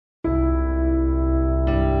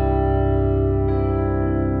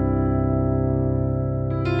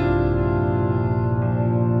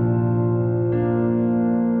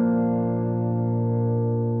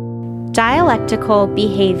Dialectical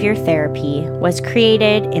behavior therapy was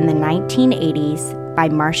created in the 1980s by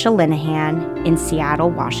Marsha Linehan in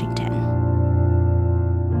Seattle, Washington.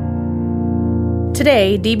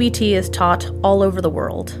 Today, DBT is taught all over the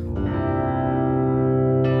world.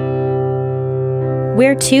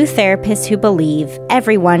 We're two therapists who believe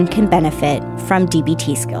everyone can benefit from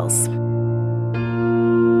DBT skills.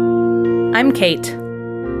 I'm Kate.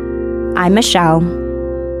 I'm Michelle.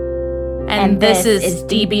 And this is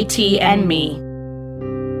DBT and Me.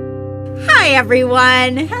 Hi,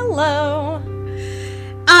 everyone. Hello.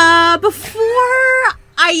 Before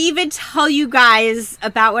I even tell you guys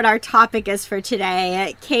about what our topic is for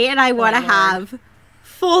today, Kate and I want to have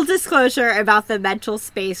full disclosure about the mental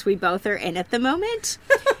space we both are in at the moment.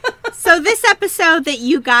 So this episode that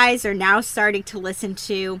you guys are now starting to listen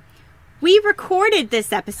to, we recorded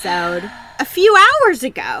this episode a few hours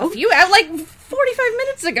ago. Like 45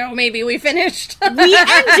 minutes ago, maybe we finished. We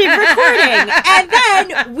ended recording. And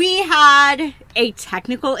then we had a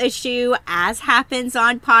technical issue, as happens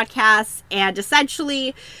on podcasts. And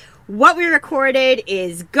essentially, what we recorded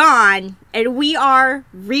is gone. And we are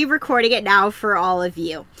re-recording it now for all of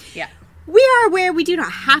you. Yeah. We are aware we do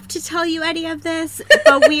not have to tell you any of this,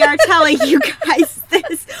 but we are telling you guys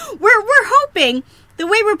this. We're hoping, the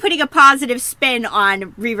way we're putting a positive spin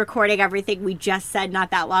on re-recording everything we just said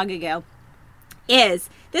not that long ago, is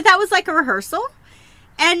that was like a rehearsal.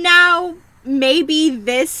 And now maybe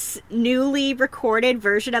this newly recorded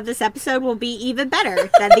version of this episode will be even better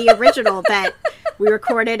than the original that we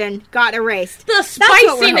recorded and got erased. The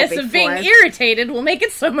spiciness of being irritated will make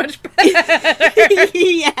it so much better.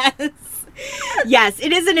 Yes,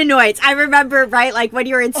 it is an annoyance. I remember, right, like when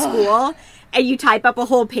you're in school and you type up a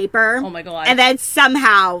whole paper. Oh my God. And then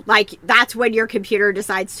somehow, like, that's when your computer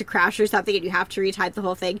decides to crash or something and you have to retype the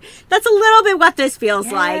whole thing. That's a little bit what this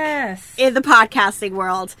feels like in the podcasting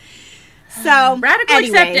world. So, radical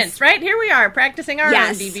acceptance, right? Here we are, practicing our own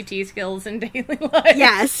DBT skills in daily life.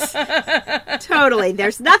 Yes. Totally.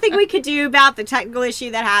 There's nothing we could do about the technical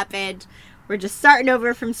issue that happened. We're just starting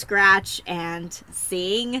over from scratch and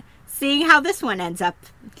seeing how this one ends up.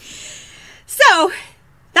 So,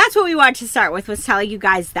 that's what we wanted to start with, was telling you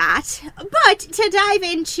guys that. But to dive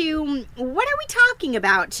into what are we talking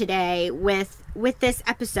about today with this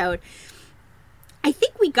episode, I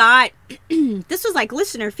think we got, this was like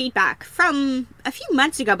listener feedback from a few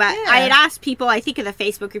months ago, but I had asked people, I think in the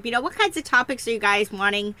Facebook group, what kinds of topics are you guys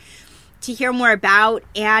wanting to hear more about?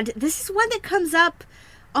 And this is one that comes up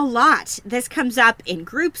a lot. This comes up in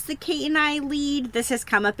groups that Kate and I lead. This has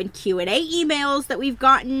come up in Q&A emails that we've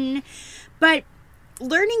gotten. But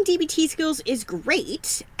learning DBT skills is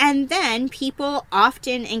great, and then people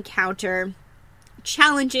often encounter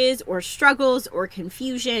challenges or struggles or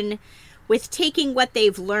confusion with taking what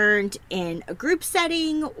they've learned in a group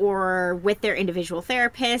setting or with their individual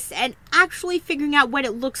therapists and actually figuring out what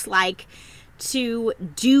it looks like to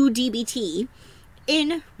do DBT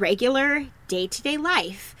in regular day-to-day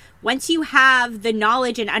life. Once you have the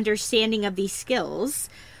knowledge and understanding of these skills,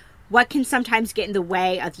 what can sometimes get in the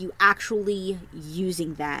way of you actually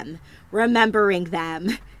using them, remembering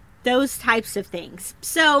them, those types of things.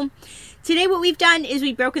 So today what we've done is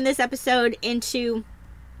we've broken this episode into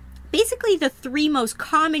basically the three most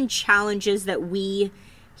common challenges that we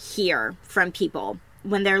hear from people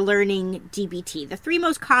when they're learning DBT. The three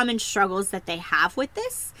most common struggles that they have with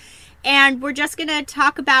this. And we're just going to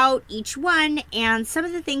talk about each one and some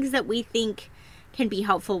of the things that we think can be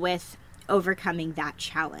helpful with overcoming that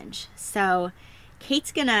challenge. So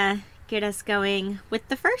Kate's gonna get us going with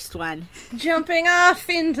the first one. Jumping off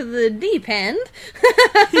into the deep end.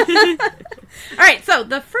 All right, so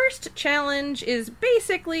the first challenge is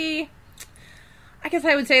basically, I guess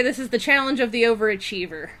I would say this is the challenge of the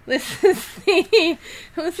overachiever. This is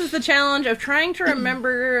the challenge of trying to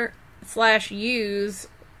remember / use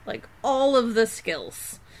like all of the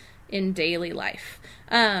skills in daily life.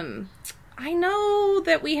 I know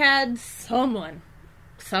that we had someone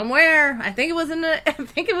somewhere, I think it was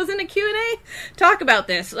in a Q&A, talk about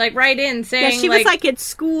this, like write in saying, she was like at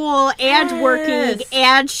school and working,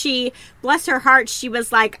 and she, bless her heart, she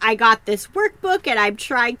was like, I got this workbook and I'm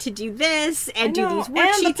trying to do this and do these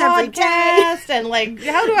worksheets every day. And like,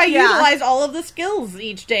 how do I utilize all of the skills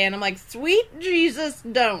each day? And I'm like, sweet Jesus,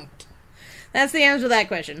 don't. That's the answer to that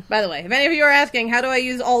question. By the way, if any of you are asking, how do I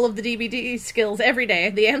use all of the DBT skills every day?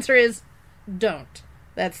 The answer is don't.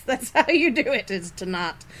 That's how you do it, is to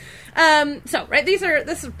not. So, right, this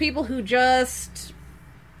is people who just,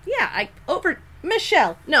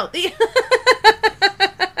 Michelle, no, the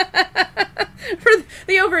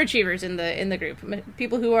the overachievers in the group.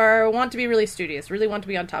 People who want to be really studious, really want to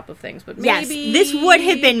be on top of things, but maybe... Yes, this would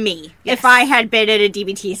have been me if I had been in a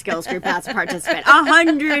DBT skills group as a participant.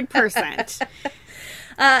 100%.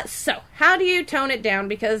 So, how do you tone it down?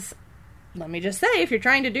 Because, let me just say, if you're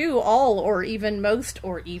trying to do all or even most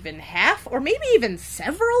or even half or maybe even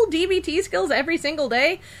several DBT skills every single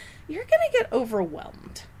day, you're going to get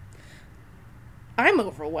overwhelmed. I'm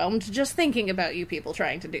overwhelmed just thinking about you people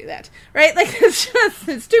trying to do that, right? Like,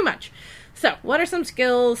 it's too much. So, what are some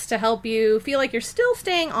skills to help you feel like you're still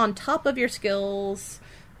staying on top of your skills?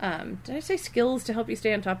 Did I say skills to help you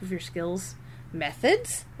stay on top of your skills?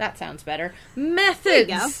 Methods? That sounds better.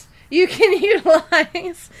 Methods you can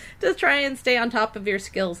utilize to try and stay on top of your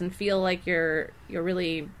skills and feel like you're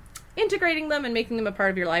really integrating them and making them a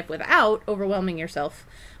part of your life without overwhelming yourself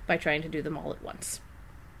by trying to do them all at once.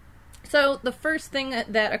 So the first thing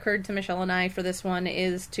that occurred to Michelle and I for this one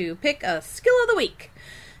is to pick a skill of the week.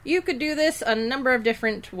 You could do this a number of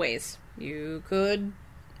different ways. You could,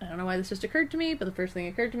 I don't know why this just occurred to me, but the first thing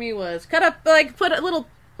that occurred to me was put a little,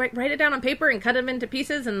 write it down on paper and cut them into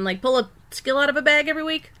pieces and pull a skill out of a bag every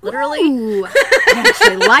week, literally. Ooh, I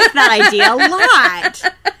actually like that idea a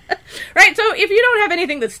lot. Right, so if you don't have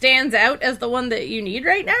anything that stands out as the one that you need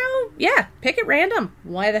right now, yeah, pick it random.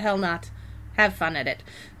 Why the hell not? Have fun at it.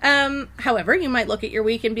 However, you might look at your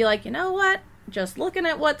week and be like, you know what? Just looking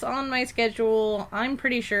at what's on my schedule, I'm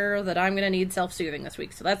pretty sure that I'm going to need self-soothing this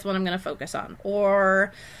week, so that's what I'm going to focus on.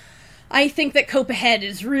 Or, I think that cope ahead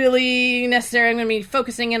is really necessary. I'm going to be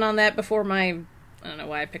focusing in on that before my... I don't know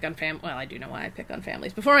why I pick on well, I do know why I pick on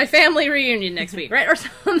families. Before my family reunion next week, right? Or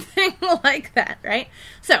something like that, right?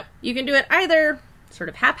 So, you can do it either sort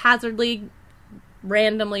of haphazardly,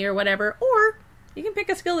 randomly, or whatever, or you can pick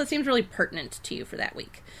a skill that seems really pertinent to you for that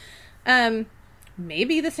week.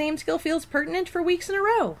 Maybe the same skill feels pertinent for weeks in a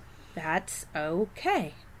row. That's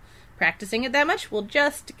okay. Practicing it that much will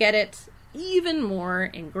just get it even more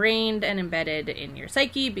ingrained and embedded in your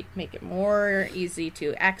psyche, make it more easy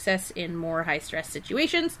to access in more high-stress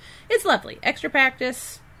situations. It's lovely. Extra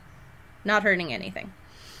practice, not hurting anything.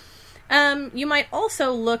 You might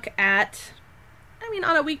also look at,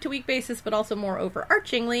 on a week-to-week basis, but also more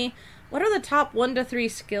overarchingly, what are the top 1 to 3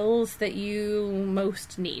 skills that you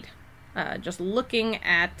most need? Just looking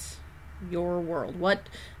at your world. What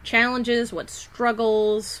challenges, what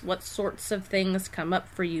struggles, what sorts of things come up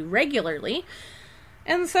for you regularly.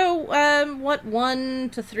 And so, what 1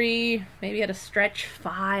 to 3, maybe at a stretch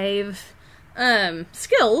 5,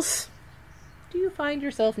 skills do you find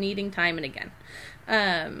yourself needing time and again?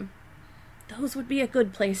 Those would be a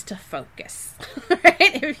good place to focus,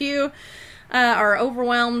 right? If you are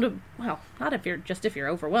overwhelmed, well, not if you're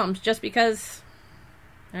overwhelmed, just because,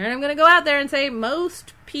 and I'm going to go out there and say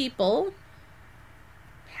most people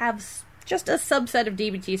have just a subset of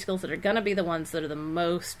DBT skills that are going to be the ones that are the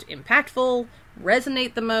most impactful,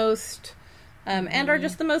 resonate the most, and are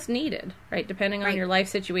just the most needed, right? Depending on your life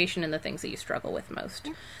situation and the things that you struggle with most.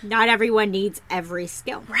 Not everyone needs every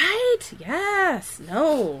skill. Right? Yes.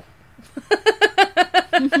 No.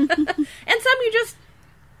 And some you just,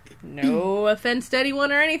 no offense to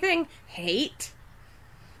anyone or anything, hate.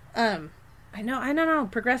 I don't know,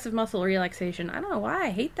 progressive muscle relaxation. I don't know why I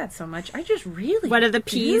hate that so much. I just really What are the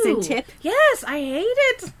P's in TIP? Yes, I hate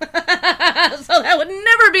it. So that would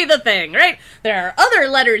never be the thing, right? There are other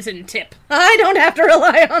letters in TIP. I don't have to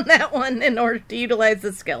rely on that one in order to utilize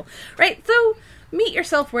the skill, right? So meet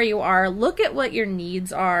yourself where you are. Look at what your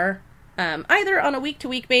needs are, either on a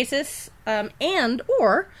week-to-week basis, and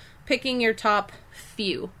or picking your top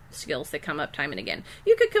few skills that come up time and again.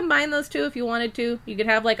 You could combine those two if you wanted to. You could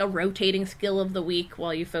have a rotating skill of the week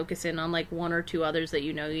while you focus in on 1 or 2 others that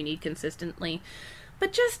you know you need consistently.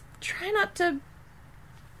 But just try not to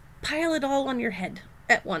pile it all on your head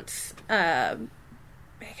at once.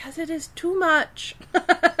 Because it is too much.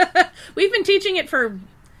 We've been teaching it for,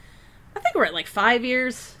 I think we're at 5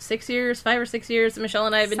 years, 6 years, 5 or 6 years. Michelle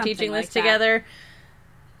and I have been teaching this together.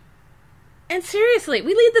 And seriously,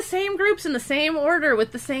 we lead the same groups in the same order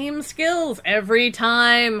with the same skills every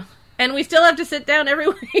time. And we still have to sit down every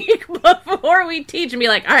week before we teach and be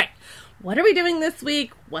like, all right, what are we doing this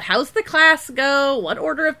week? How's the class go? What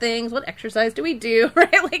order of things? What exercise do we do?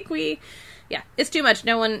 Right? It's too much.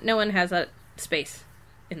 No one has that space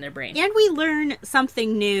in their brain. And we learn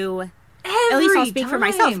something new. At least I'll speak for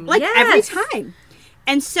myself. Every time.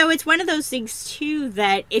 And so it's one of those things, too,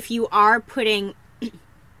 that if you are putting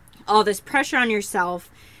all this pressure on yourself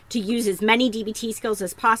to use as many DBT skills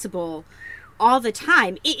as possible all the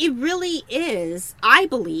time, it really is, I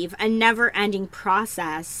believe, a never-ending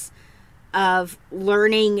process of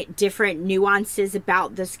learning different nuances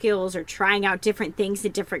about the skills or trying out different things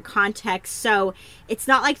in different contexts. So it's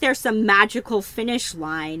not like there's some magical finish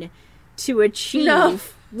line to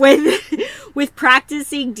achieve with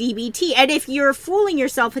practicing DBT. And if you're fooling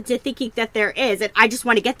yourself into thinking that there is, and I just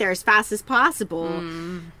want to get there as fast as possible,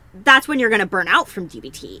 that's when you're going to burn out from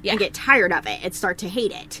DBT and get tired of it and start to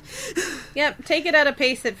hate it. Yep, take it at a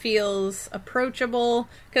pace that feels approachable.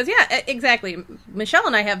 Because, exactly. Michelle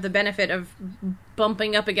and I have the benefit of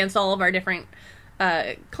bumping up against all of our different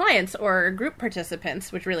clients or group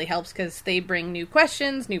participants, which really helps because they bring new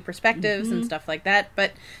questions, new perspectives, and stuff like that.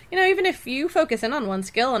 But, even if you focus in on one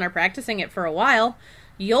skill and are practicing it for a while,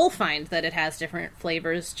 you'll find that it has different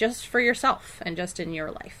flavors just for yourself and just in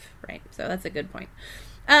your life, right? So that's a good point.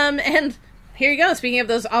 And here you go. Speaking of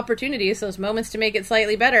those opportunities, those moments to make it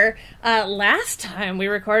slightly better, last time we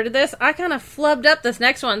recorded this, I kind of flubbed up this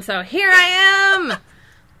next one. So here I am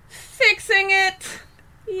fixing it.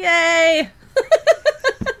 Yay.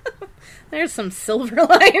 There's some silver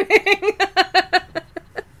lining.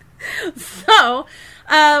 So,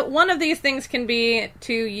 one of these things can be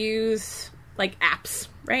to use like apps,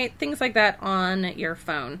 right? Things like that on your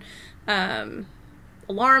phone.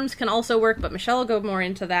 Alarms can also work, but Michelle will go more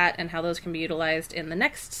into that and how those can be utilized in the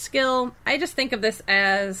next skill. I just think of this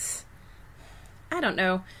as, I don't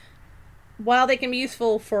know, while they can be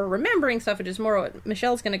useful for remembering stuff, which is more what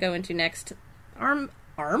Michelle's going to go into next.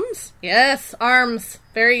 Arms? Yes, arms.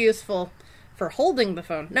 Very useful for holding the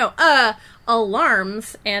phone. No,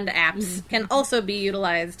 alarms and apps can also be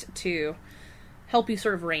utilized to help you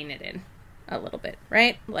sort of rein it in a little bit,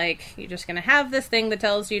 right? Like, you're just going to have this thing that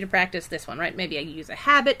tells you to practice this one, right? Maybe I use a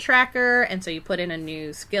habit tracker, and so you put in a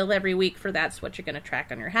new skill every week for that's what you're going to track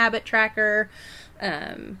on your habit tracker.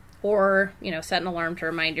 Or, set an alarm to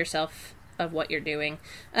remind yourself of what you're doing.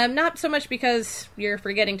 Not so much because you're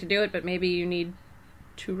forgetting to do it, but maybe you need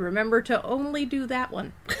to remember to only do that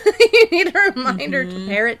one. You need a reminder to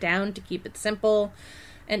pare it down, to keep it simple,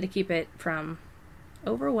 and to keep it from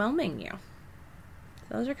overwhelming you.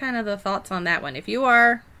 Those are kind of the thoughts on that one. If you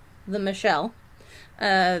are the Michelle,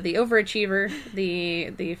 the overachiever,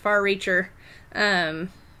 the far-reacher, the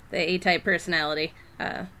A-type personality,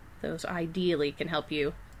 those ideally can help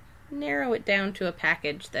you narrow it down to a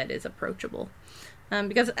package that is approachable.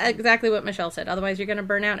 Because exactly what Michelle said, otherwise you're going to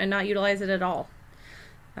burn out and not utilize it at all.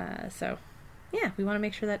 So, we want to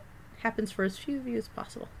make sure that happens for as few of you as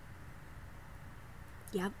possible.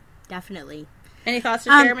 Yep, definitely. Any thoughts to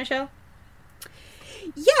share, Michelle?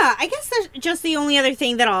 Yeah, I guess that's just the only other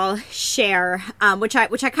thing that I'll share, which I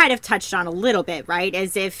kind of touched on a little bit, right?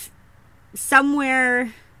 Is if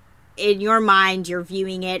somewhere in your mind you're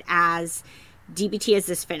viewing it as DBT as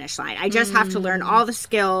this finish line. I just have to learn all the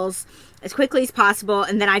skills as quickly as possible,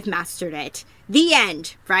 and then I've mastered it. The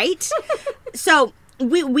end, right? So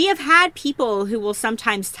we have had people who will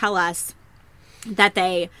sometimes tell us that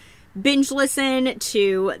they binge listen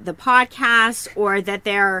to the podcast, or that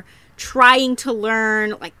they're trying to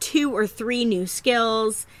learn like 2 or 3 new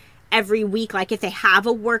skills every week. Like if they have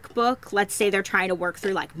a workbook, let's say they're trying to work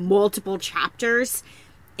through like multiple chapters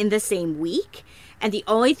in the same week. And the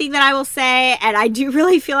only thing that I will say, and I do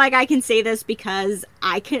really feel like I can say this because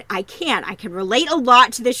I can relate a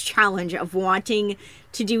lot to this challenge of wanting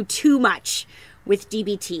to do too much with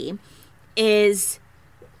DBT, is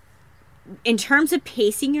in terms of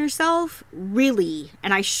pacing yourself, really,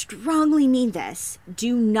 and I strongly mean this,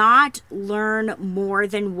 do not learn more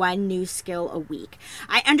than 1 new skill a week.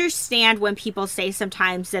 I understand when people say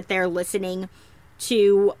sometimes that they're listening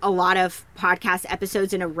to a lot of podcast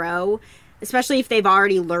episodes in a row, especially if they've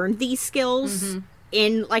already learned these skills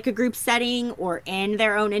in like a group setting or in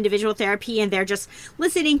their own individual therapy, and they're just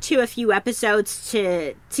listening to a few episodes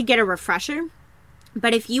to get a refresher.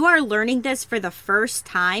 But if you are learning this for the first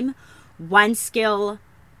time, 1 skill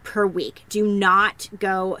per week. Do not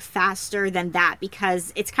go faster than that,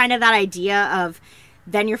 because it's kind of that idea of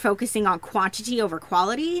then you're focusing on quantity over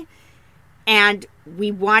quality. And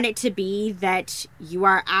we want it to be that you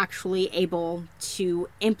are actually able to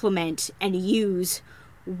implement and use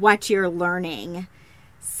what you're learning.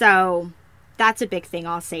 So that's a big thing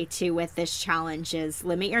I'll say too with this challenge, is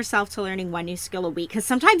limit yourself to learning 1 new skill a week. Because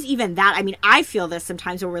sometimes even that, I mean, I feel this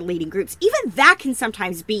sometimes when we're leading groups, even that can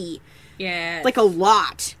sometimes be like a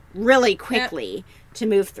lot really quickly to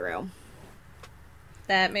move through.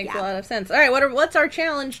 That makes a lot of sense. All right, what's our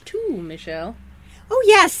challenge 2, Michelle? Oh,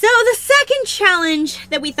 yeah. So the second challenge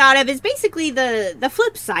that we thought of is basically the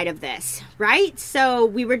flip side of this, right? So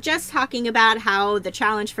we were just talking about how the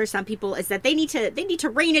challenge for some people is that they need to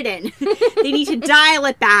rein it in. They need to dial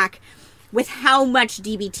it back with how much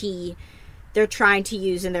DBT they're trying to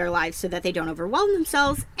use in their lives so that they don't overwhelm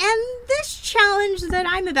themselves. And this challenge that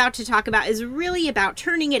I'm about to talk about is really about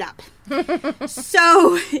turning it up.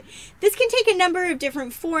 So this can take a number of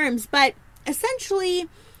different forms, but essentially,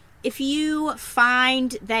 if you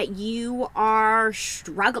find that you are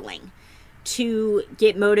struggling to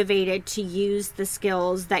get motivated to use the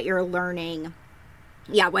skills that you're learning,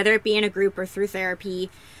 whether it be in a group or through therapy,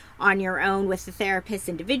 on your own with the therapist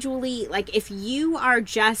individually, like if you are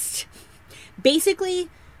just basically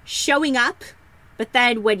showing up, but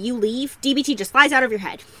then when you leave, DBT just flies out of your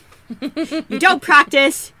head. You don't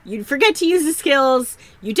practice, you forget to use the skills,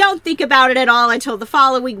 you don't think about it at all until the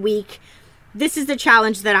following week. This is the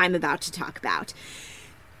challenge that I'm about to talk about.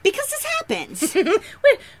 Because this happens.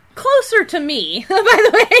 Wait, closer to me, by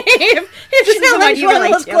the way. If the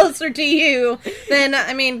challenge was closer to you, then,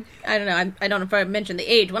 I mean, I don't know. I don't know if I mentioned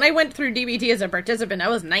the age. When I went through DBT as a participant, I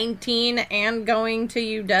was 19 and going to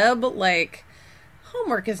UW. Like,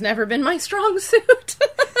 homework has never been my strong suit.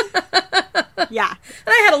 Yeah. And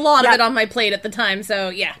I had a lot of it on my plate at the time, so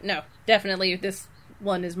yeah, no, definitely this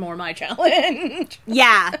one is more my challenge.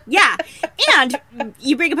 Yeah. And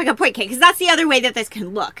you bring up a good point, Kate, because that's the other way that this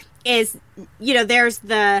can look, is, there's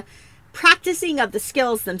the practicing of the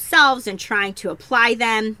skills themselves and trying to apply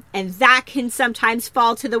them, and that can sometimes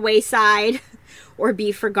fall to the wayside or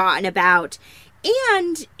be forgotten about.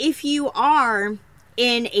 And if you are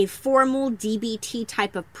in a formal DBT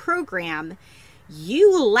type of program,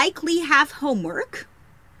 you likely have homework,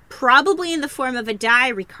 probably in the form of a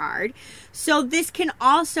diary card. So this can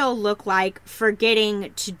also look like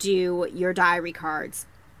forgetting to do your diary cards,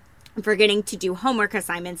 forgetting to do homework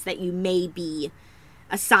assignments that you may be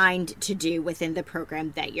assigned to do within the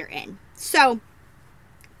program that you're in. So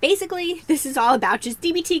basically, this is all about just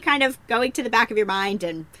DBT kind of going to the back of your mind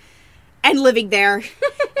and living there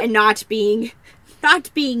and not being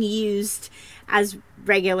used as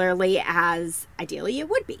regularly as ideally it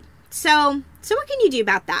would be. So what can you do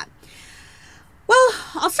about that? Well,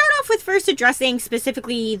 I'll start off with first addressing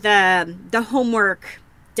specifically the homework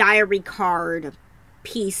diary card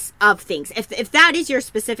piece of things. If that is your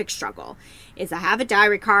specific struggle, is I have a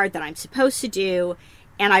diary card that I'm supposed to do,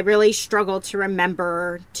 and I really struggle to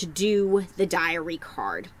remember to do the diary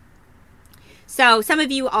card. So some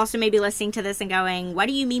of you also may be listening to this and going, what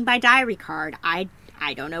do you mean by diary card? I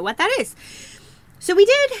don't know what that is. So we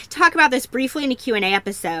did talk about this briefly in a Q&A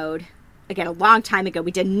episode. Again, a long time ago.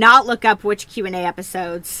 We did not look up which Q&A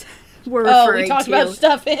episodes we're referring to. We talked about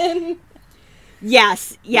stuff in.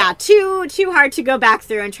 Yes. Yeah. Too hard to go back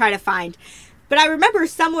through and try to find. But I remember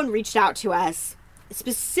someone reached out to us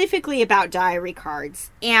specifically about diary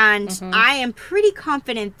cards. And I am pretty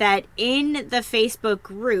confident that in the Facebook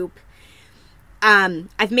group,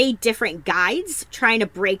 I've made different guides trying to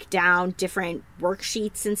break down different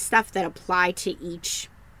worksheets and stuff that apply to each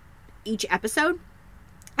episode.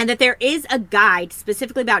 And that there is a guide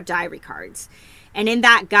specifically about diary cards. And in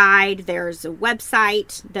that guide, there's a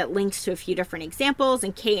website that links to a few different examples.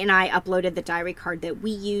 And Kate and I uploaded the diary card that we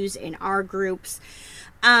use in our groups.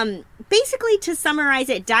 Basically, to summarize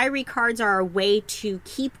it, diary cards are a way to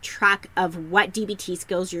keep track of what DBT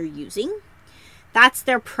skills you're using. That's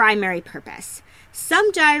their primary purpose.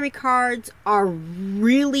 Some diary cards are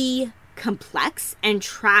really complex and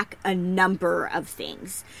track a number of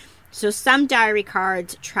things. So some diary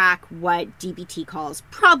cards track what DBT calls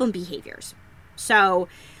problem behaviors. So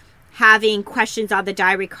having questions on the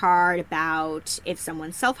diary card about if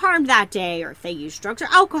someone self-harmed that day, or if they used drugs or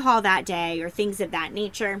alcohol that day, or things of that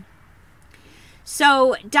nature.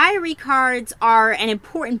 So diary cards are an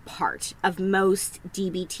important part of most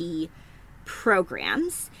DBT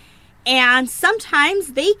programs. And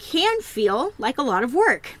sometimes they can feel like a lot of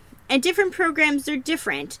work. And different programs are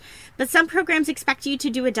different. But some programs expect you to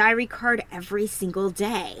do a diary card every single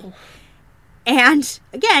day. And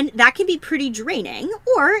again, that can be pretty draining,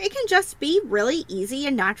 or it can just be really easy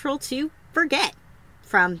and natural to forget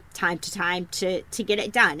from time to time to get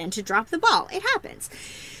it done and to drop the ball. It happens.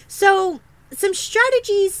 So some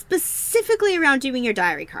strategies specifically around doing your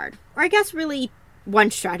diary card, or I guess really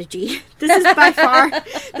one strategy. This is by far,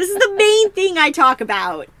 this is the main thing I talk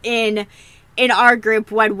about in our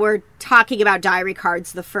group when we're talking about diary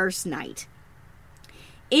cards the first night,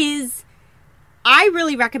 is I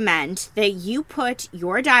really recommend that you put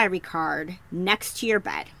your diary card next to your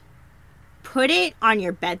bed. Put it on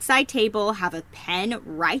your bedside table, have a pen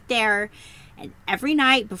right there, and every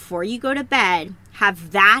night before you go to bed,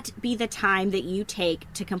 have that be the time that you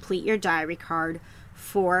take to complete your diary card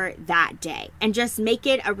for that day. And just make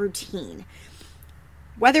it a routine.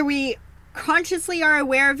 Whether we consciously are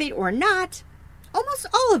aware of it or not, almost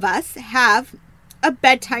all of us have a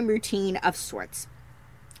bedtime routine of sorts,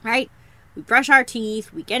 right? We brush our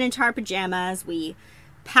teeth, we get into our pajamas, we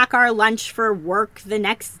pack our lunch for work the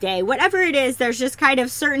next day. Whatever it is, there's just kind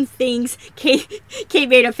of certain things. Kate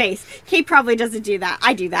made a face. Kate probably doesn't do that.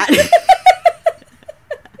 I do that.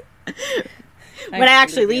 When I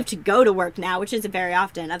actually leave to go to work now, which isn't very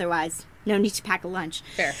often. Otherwise, no need to pack a lunch.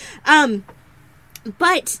 Fair.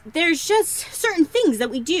 But there's just certain things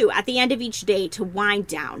that we do at the end of each day to wind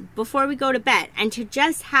down before we go to bed, and to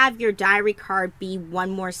just have your diary card be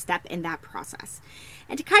one more step in that process,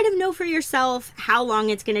 and to kind of know for yourself how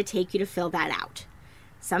long it's going to take you to fill that out.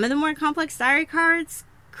 Some of the more complex diary cards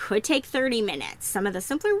could take 30 minutes. Some of the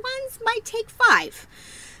simpler ones might take 5.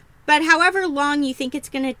 But however long you think it's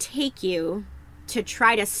going to take you to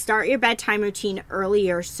try to start your bedtime routine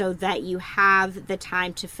earlier so that you have the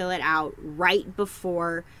time to fill it out right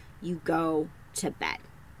before you go to bed.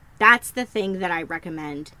 That's the thing that I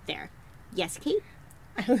recommend there. Yes, Kate?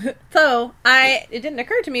 So, it didn't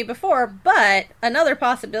occur to me before, but another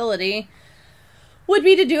possibility would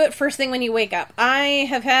be to do it first thing when you wake up. I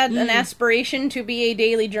have had an aspiration to be a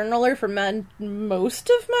daily journaler for most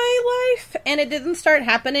of my life, and it didn't start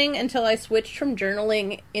happening until I switched from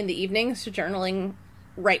journaling in the evenings to journaling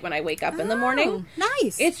right when I wake up in the morning.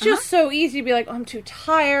 Nice. It's just so easy to be like, oh, I'm too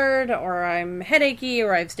tired, or I'm headachy,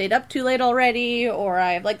 or I've stayed up too late already,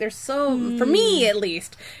 or there's so, for me at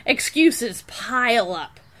least, excuses pile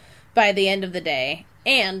up by the end of the day.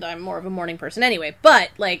 And I'm more of a morning person anyway. But,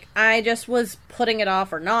 I just was putting it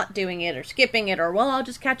off or not doing it or skipping it or, well, I'll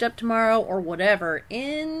just catch up tomorrow or whatever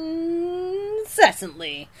incessantly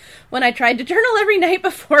when I tried to journal every night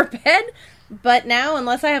before bed. But now,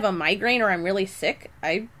 unless I have a migraine or I'm really sick,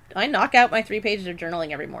 I knock out my 3 pages of journaling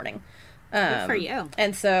every morning. Good for you.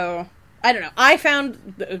 And so, I don't know. I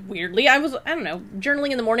found, weirdly, journaling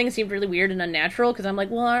in the morning seemed really weird and unnatural because I'm like,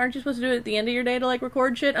 well, aren't you supposed to do it at the end of your day to,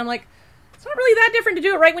 record shit? I'm like, it's not really that different to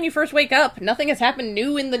do it right when you first wake up. Nothing has happened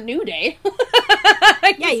new in the new day.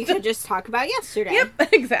 Yeah, you could just talk about yesterday.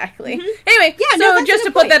 Yep, exactly. Anyway, just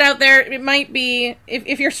to put that out there, it might be,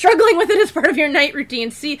 if you're struggling with it as part of your night routine,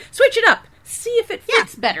 switch it up. See if it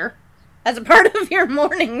fits better as a part of your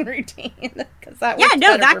morning routine. Because that works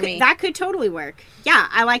better for me. That could totally work. Yeah,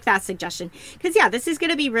 I like that suggestion. Because, this is going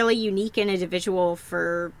to be really unique and individual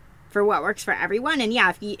for what works for everyone. And,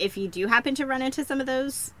 if you do happen to run into some of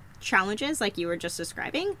those challenges like you were just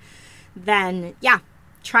describing, then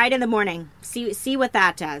try it in the morning. See what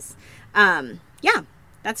that does.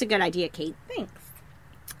 That's a good idea, Kate. Thanks.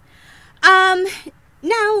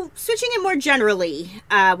 Now, switching it more generally,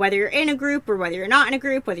 whether you're in a group or whether you're not in a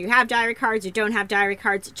group, whether you have diary cards or don't have diary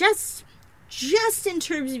cards, just in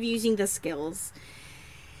terms of using the skills,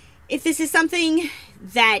 if this is something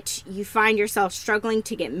that you find yourself struggling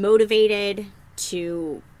to get motivated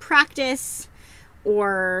to practice,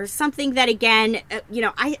 or something that, again,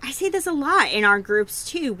 I say this a lot in our groups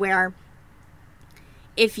too, where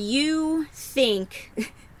if you think,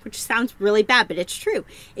 which sounds really bad, but it's true,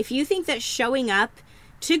 if you think that showing up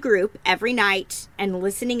to group every night and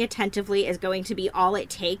listening attentively is going to be all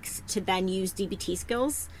it takes to then use DBT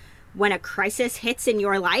skills when a crisis hits in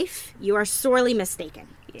your life, you are sorely mistaken.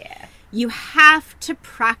 Yeah. You have to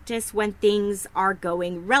practice when things are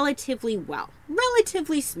going relatively well,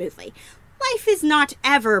 relatively smoothly. Life is not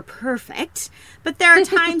ever perfect, but there are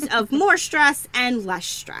times of more stress and less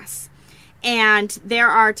stress. And there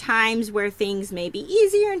are times where things may be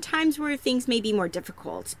easier and times where things may be more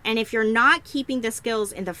difficult. And if you're not keeping the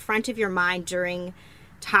skills in the front of your mind during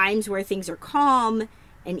times where things are calm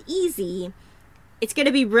and easy, it's going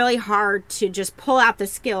to be really hard to just pull out the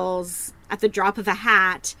skills at the drop of a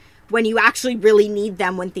hat when you actually really need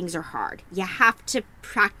them when things are hard. You have to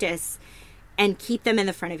practice and keep them in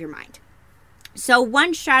the front of your mind. So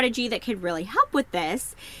one strategy that could really help with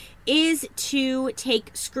this is to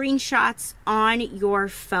take screenshots on your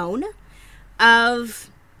phone of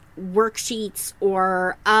worksheets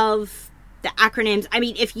or of the acronyms. I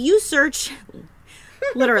mean, if you search,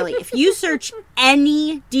 literally, if you search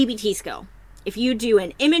any DBT skill, if you do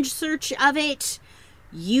an image search of it,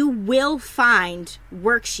 you will find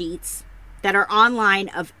worksheets that are online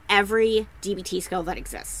of every DBT skill that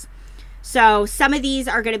exists. So some of these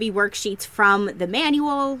are going to be worksheets from the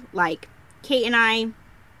manual, like Kate and I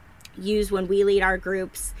use when we lead our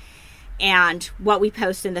groups, and what we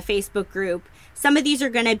post in the Facebook group. Some of these are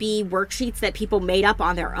going to be worksheets that people made up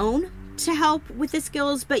on their own to help with the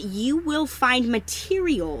skills, but you will find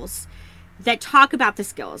materials that talk about the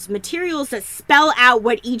skills, materials that spell out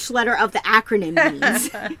what each letter of the acronym means.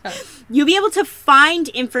 You'll be able to find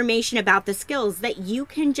information about the skills that you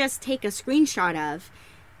can just take a screenshot of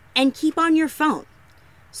and keep on your phone.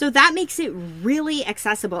 So that makes it really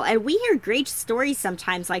accessible. And we hear great stories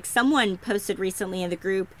sometimes. Like someone posted recently in the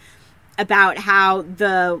group about how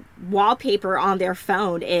the wallpaper on their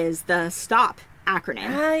phone is the STOP acronym.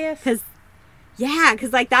 Ah, yes.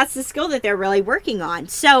 Because like that's the skill that they're really working on.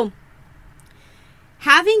 So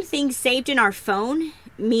having things saved in our phone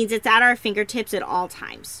means it's at our fingertips at all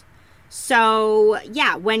times. So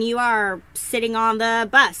yeah, when you are sitting on the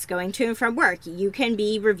bus going to and from work, you can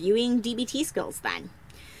be reviewing DBT skills then.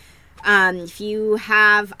 If you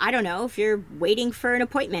have, I don't know, if you're waiting for an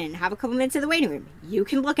appointment, have a couple minutes in the waiting room, you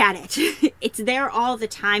can look at it. It's there all the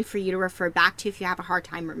time for you to refer back to if you have a hard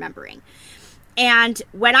time remembering. And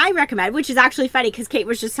when I recommend, which is actually funny because Kate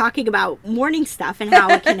was just talking about morning stuff and how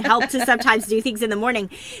it can help to sometimes do things in the morning.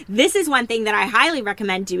 This is one thing that I highly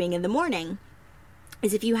recommend doing in the morning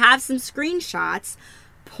is if you have some screenshots,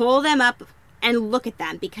 pull them up and look at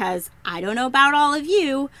them, because I don't know about all of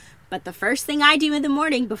you, but the first thing I do in the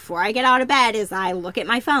morning before I get out of bed is I look at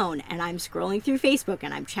my phone and I'm scrolling through Facebook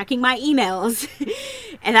and I'm checking my emails.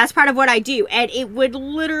 And that's part of what I do. And it would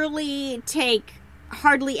literally take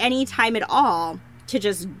hardly any time at all to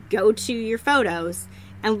just go to your photos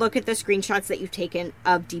and look at the screenshots that you've taken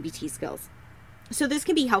of DBT skills. So this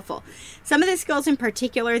can be helpful. Some of the skills in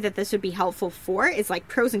particular that this would be helpful for is like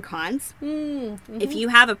pros and cons. Mm-hmm. If you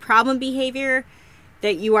have a problem behavior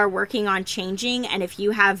that you are working on changing, and if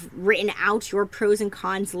you have written out your pros and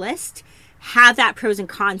cons list, have that pros and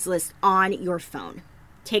cons list on your phone.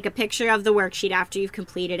 Take a picture of the worksheet after you've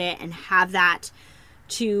completed it and have that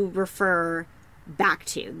to refer back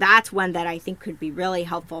to. That's one that I think could be really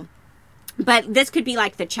helpful. But this could be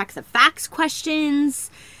like the check the facts questions,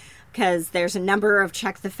 because there's a number of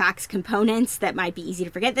check the facts components that might be easy to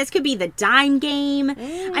forget. This could be the dime game.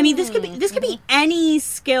 I mean, this could be any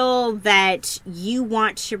skill that you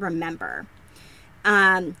want to remember.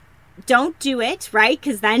 Don't do it, right?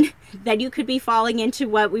 Because then you could be falling into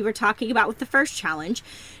what we were talking about with the first challenge.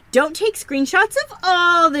 Don't take screenshots of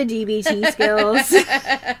all the DBT skills.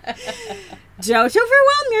 Don't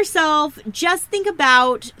overwhelm yourself. Just think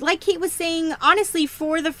about, like Kate was saying, honestly,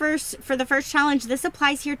 for the first challenge, this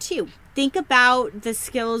applies here too. Think about the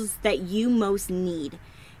skills that you most need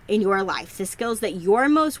in your life, the skills that you're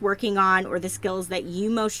most working on, or the skills that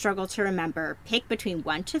you most struggle to remember. Pick between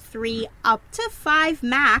 1 to 3, up to 5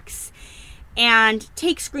 max, and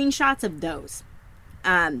take screenshots of those.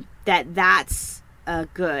 That's a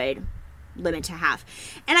good limit to have.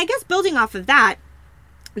 And I guess building off of that,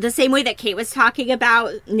 the same way that Kate was talking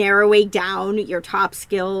about narrowing down your top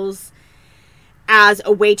skills as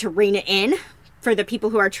a way to rein it in for the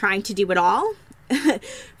people who are trying to do it all.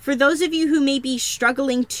 For those of you who may be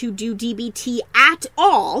struggling to do DBT at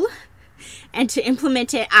all and to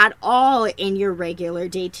implement it at all in your regular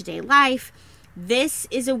day-to-day life, this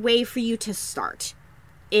is a way for you to start,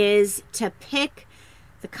 is to pick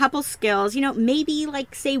the couple skills, maybe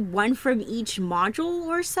like say one from each module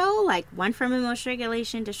or so, like one from emotional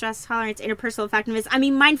regulation, distress tolerance, interpersonal effectiveness. I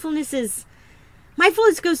mean, mindfulness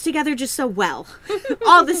goes together just so well.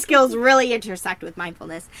 All the skills really intersect with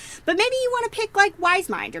mindfulness. But maybe you want to pick like Wise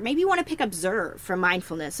Mind, or maybe you want to pick Observe from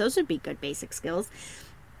mindfulness. Those would be good basic skills.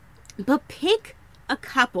 But pick a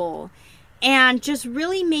couple and just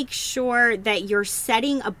really make sure that you're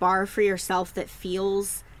setting a bar for yourself that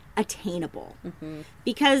feels attainable. Mm-hmm.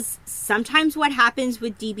 Because sometimes what happens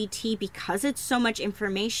with DBT, because it's so much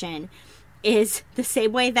information, is the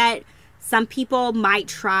same way that some people might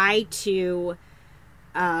try to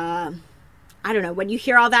when you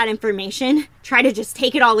hear all that information, try to just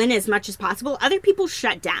take it all in as much as possible. Other people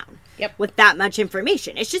shut down with that much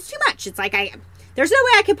information. It's just too much. It's like, there's no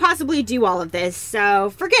way I could possibly do all of this, so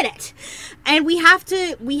forget it. And we have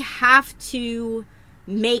to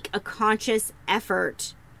make a conscious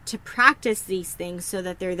effort to practice these things so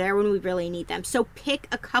that they're there when we really need them. So pick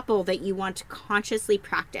a couple that you want to consciously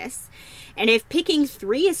practice. And if picking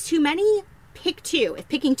 3 is too many, pick 2. If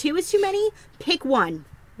picking 2 is too many, pick 1.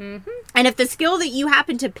 Mm-hmm. And if the skill that you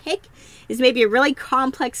happen to pick is maybe a really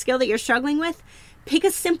complex skill that you're struggling with, pick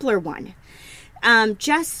a simpler one.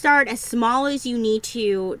 Just start as small as you need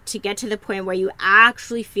to get to the point where you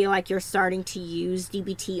actually feel like you're starting to use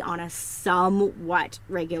DBT on a somewhat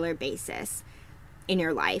regular basis in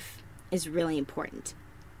your life is really important.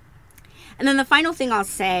 And then the final thing I'll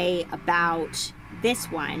say about this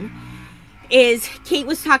one is Kate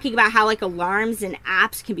was talking about how like alarms and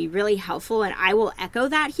apps can be really helpful, and I will echo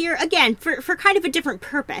that here again for kind of a different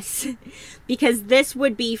purpose, because this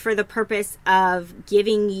would be for the purpose of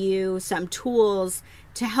giving you some tools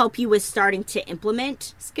to help you with starting to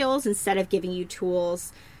implement skills instead of giving you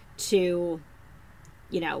tools to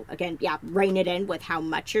rein it in with how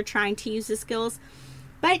much you're trying to use the skills.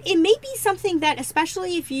 But it may be something that,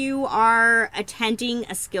 especially if you are attending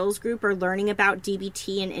a skills group or learning about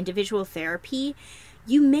DBT and individual therapy,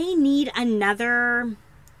 you may need another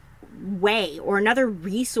way or another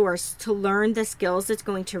resource to learn the skills that's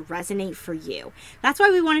going to resonate for you. That's why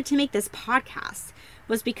we wanted to make this podcast,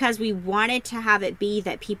 was because we wanted to have it be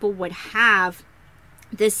that people would have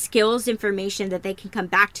the skills information that they can come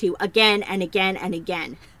back to again and again and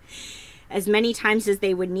again, as many times as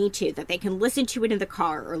they would need to, that they can listen to it in the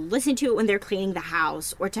car or listen to it when they're cleaning the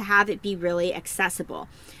house, or to have it be really accessible.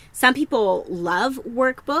 Some people love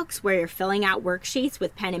workbooks where you're filling out worksheets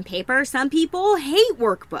with pen and paper. Some people hate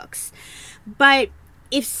workbooks. But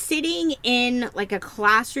if sitting in like a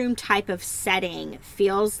classroom type of setting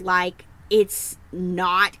feels like it's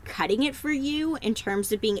not cutting it for you in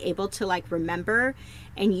terms of being able to like remember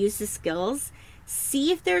and use the skills,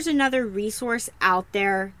 see if there's another resource out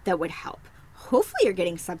there that would help. Hopefully you're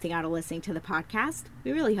getting something out of listening to the podcast.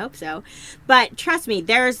 We really hope so. But trust me,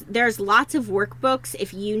 there's lots of workbooks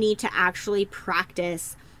if you need to actually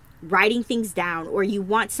practice writing things down, or you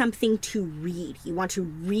want something to read. You want to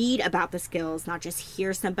read about the skills, not just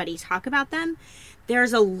hear somebody talk about them.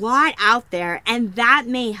 There's a lot out there, and that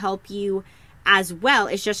may help you as well.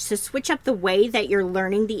 It's just to switch up the way that you're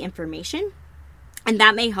learning the information, and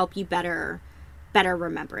that may help you better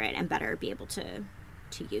remember it and better be able to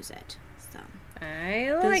use it. So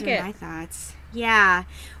I like those are my thoughts. Yeah.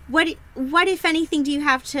 What if anything do you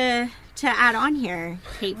have to add on here,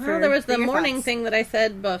 Kate? Well, there was the morning thing that I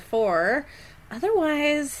said before.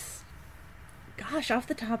 Otherwise, gosh, off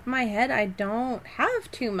the top of my head, I don't have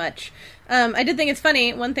too much. I did think it's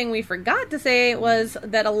funny. One thing we forgot to say was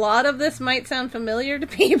that a lot of this might sound familiar to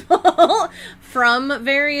people from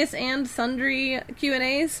various and sundry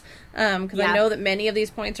Q&As. Because I know that many of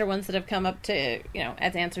these points are ones that have come up to,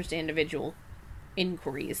 as answers to individual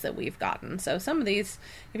inquiries that we've gotten. So some of these,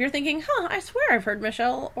 if you're thinking, I swear I've heard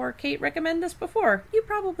Michelle or Kate recommend this before, you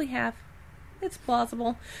probably have. It's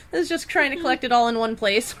plausible. This is just trying to collect it all in one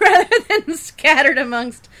place rather than scattered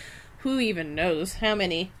amongst who even knows how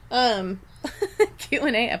many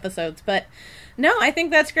Q&A episodes. But no, I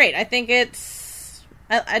think that's great. I think it's,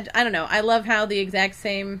 I don't know. I love how the exact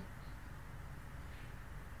same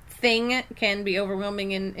thing can be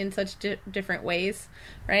overwhelming in such different ways,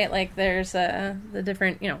 right? Like there's the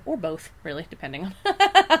different, or both, really, depending on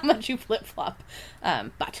how much you flip-flop.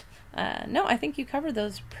 But no, I think you covered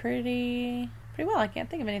those pretty well. I can't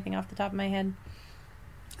think of anything off the top of my head.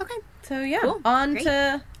 Okay. So yeah, cool. on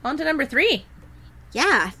to number 3.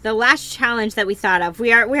 Yeah, the last challenge that we thought of.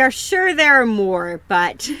 We are sure there are more,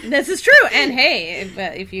 but this is true. And hey,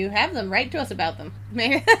 if you have them, write to us about them.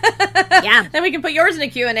 Yeah. Then we can put yours in a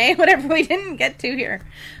Q&A, whatever we didn't get to here.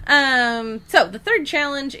 So the third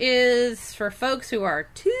challenge is for folks who are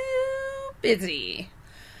too busy,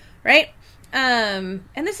 right? And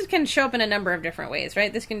this can show up in a number of different ways,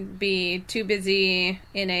 right? This can be too busy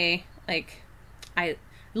in a,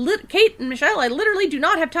 Kate and Michelle, I literally do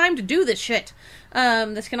not have time to do this shit.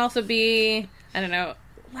 This can also be, I don't know,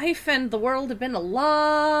 life and the world have been a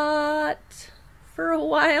lot for a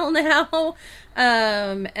while now.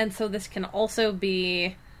 And so this can also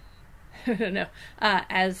be, I don't know,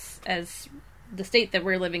 as the state that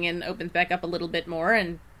we're living in opens back up a little bit more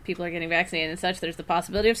and people are getting vaccinated and such, there's the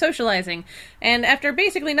possibility of socializing. And after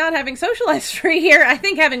basically not having socialized for a year, I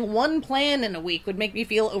think having one plan in a week would make me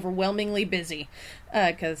feel overwhelmingly busy.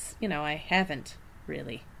 Because, I haven't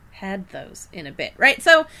really had those in a bit, right?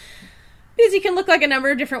 So, busy can look like a number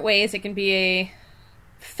of different ways. It can be a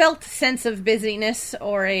felt sense of busyness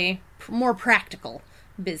or a more practical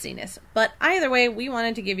busyness. But either way, we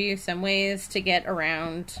wanted to give you some ways to get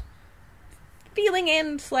around feeling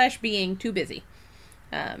and/being too busy.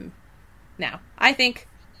 Now, I think,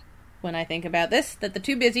 when I think about this, that the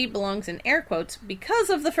too busy belongs in air quotes because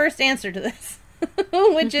of the first answer to this,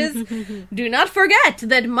 which is, do not forget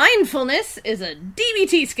that mindfulness is a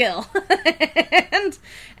DBT skill. And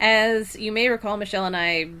as you may recall, Michelle and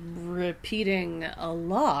I repeating a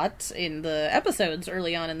lot in the episodes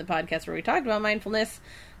early on in the podcast where we talked about mindfulness,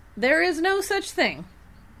 there is no such thing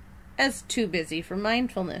as too busy for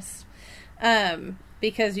mindfulness.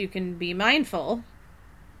 Because you can be mindful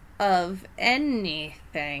of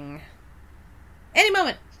anything. Any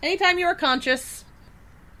moment. Anytime you are conscious,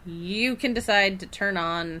 you can decide to turn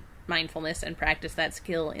on mindfulness and practice that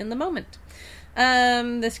skill in the moment.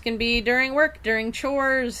 This can be during work, during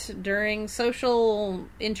chores, during social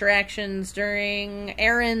interactions, during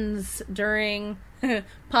errands, during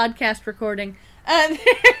podcast recording.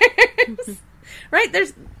 Right?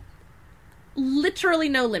 There's literally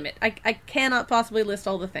no limit. I cannot possibly list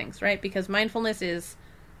all the things, right? Because mindfulness is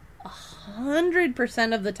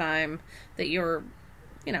 100% of the time that you're,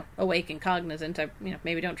 awake and cognizant.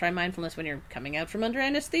 Maybe don't try mindfulness when you're coming out from under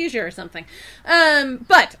anesthesia or something.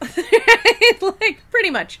 But like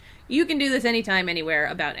pretty much you can do this anytime, anywhere,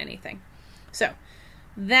 about anything. So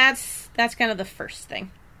that's kind of the first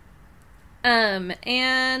thing.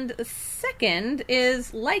 And second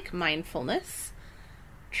is, like mindfulness,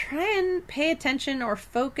 try and pay attention to or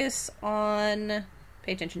focus on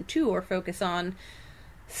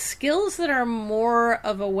skills that are more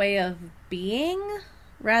of a way of being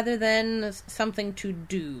rather than something to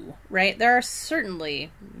do, right? There are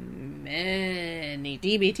certainly many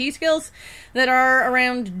DBT skills that are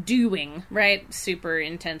around doing, right? Super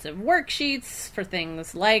intensive worksheets for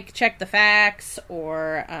things like check the facts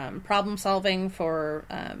or problem solving for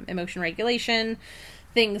emotion regulation,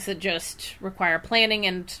 things that just require planning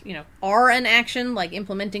and, are an action, like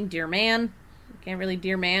implementing Dear Man. You can't really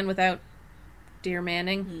Dear Man without Dear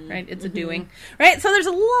Manning, right? It's a doing, right? So there's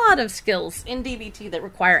a lot of skills in DBT that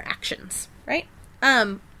require actions, right?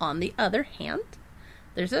 On the other hand,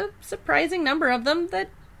 there's a surprising number of them that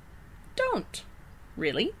don't,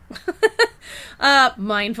 really.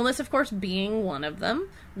 Mindfulness, of course, being one of them.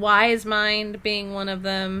 Wise mind being one of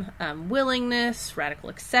them. Willingness, radical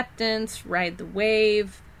acceptance, ride the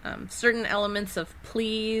wave, certain elements of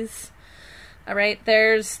please. All right,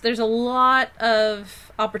 there's a lot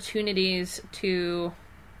of opportunities to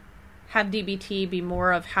have DBT be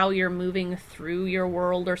more of how you're moving through your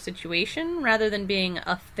world or situation rather than being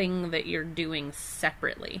a thing that you're doing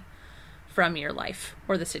separately from your life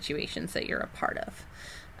or the situations that you're a part of.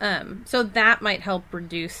 So that might help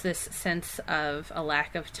reduce this sense of a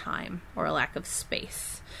lack of time or a lack of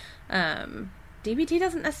space. DBT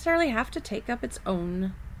doesn't necessarily have to take up its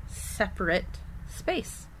own separate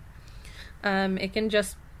space. It can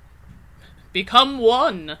just become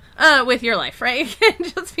one with your life, right? It can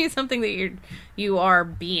just be something that you are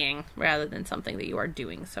being rather than something that you are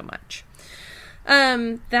doing so much.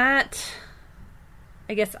 That,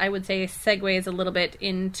 I guess I would say, segues a little bit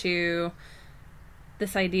into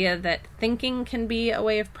this idea that thinking can be a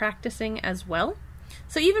way of practicing as well.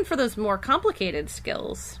 So even for those more complicated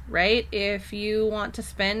skills, right? If you want to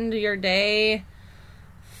spend your day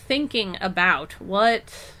thinking about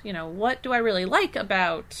what do I really like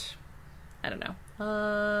about, I don't know,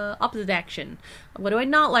 opposite action. What do I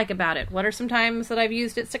not like about it? What are some times that I've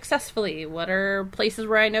used it successfully? What are places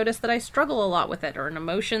where I notice that I struggle a lot with it, or an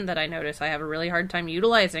emotion that I notice I have a really hard time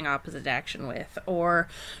utilizing opposite action with? Or,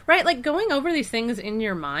 right, like going over these things in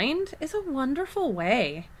your mind is a wonderful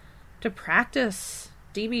way to practice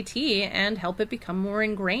DBT and help it become more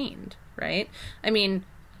ingrained, right? I mean,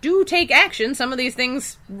 do take action. Some of these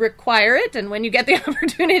things require it, and when you get the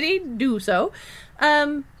opportunity, do so.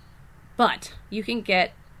 But you can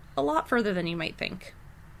get a lot further than you might think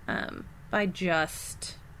by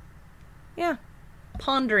just,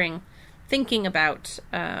 pondering, thinking about.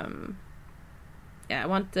 I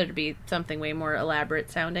want there to be something way more elaborate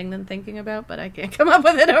sounding than thinking about, but I can't come up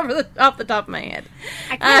with it off the top of my head.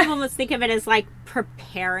 I kind of almost think of it as like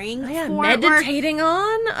preparing for meditating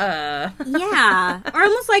on. Yeah, or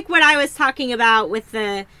almost like what I was talking about with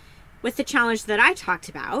the challenge that I talked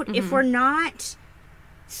about. Mm-hmm. If we're not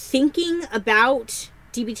thinking about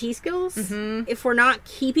DBT skills, if we're not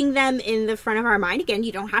keeping them in the front of our mind, again,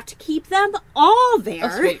 you don't have to keep them all there.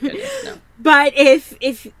 Oh, sweet goodness, no. But if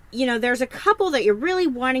there's a couple that you're really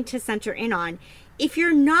wanting to center in on, if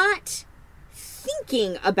you're not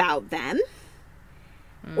thinking about them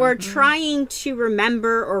or trying to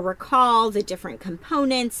remember or recall the different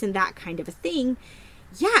components and that kind of a thing,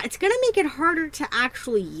 it's going to make it harder to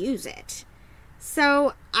actually use it.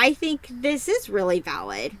 So I think this is really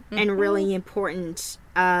valid and really important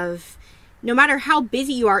of no matter how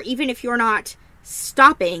busy you are, even if you're not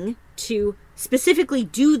stopping to specifically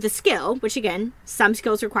do the skill, which again, some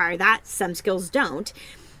skills require that, some skills don't.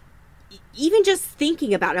 Even just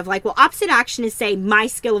thinking about it, of like, well, opposite action is, say, my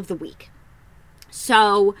skill of the week.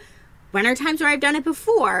 So when are times where I've done it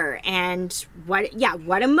before? And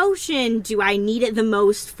what emotion do I need it the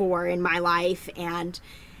most for in my life? And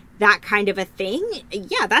that kind of a thing.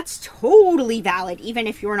 Yeah, that's totally valid. Even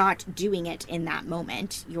if you're not doing it in that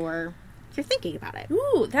moment, you're thinking about it.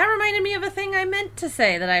 Ooh, that reminded me of a thing I meant to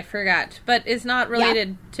say that I forgot, but is not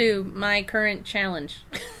related to my current challenge.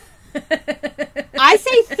 I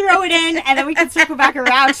say throw it in, and then we can circle back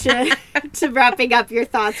around to wrapping up your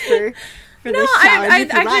thoughts for this challenge. I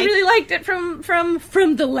actually really liked it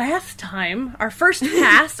from the last time, our first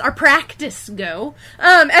pass, our practice go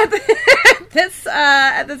at this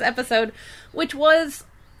episode, which was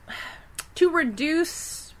to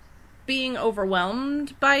reduce being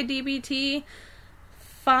overwhelmed by DBT.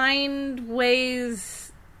 find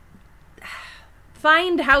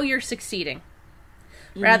how you're succeeding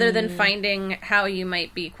rather than finding how you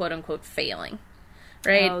might be quote unquote failing.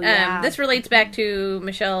 Right? Oh, yeah. This relates back to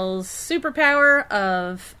Michelle's superpower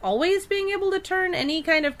of always being able to turn any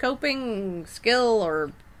kind of coping skill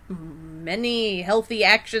or many healthy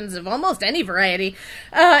actions of almost any variety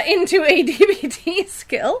into a DBT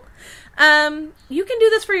skill. You can do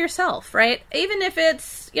this for yourself, right? Even if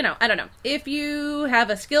it's, I don't know, if you have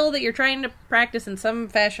a skill that you're trying to practice in some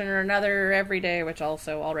fashion or another every day, which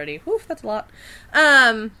also already, that's a lot,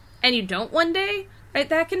 and you don't one day, right,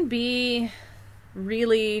 that can be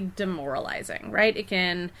really demoralizing, right? It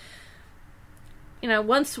can,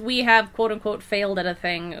 once we have quote-unquote failed at a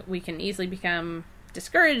thing, we can easily become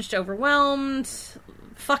discouraged, overwhelmed,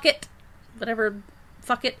 fuck it, whatever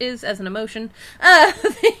fuck it is as an emotion.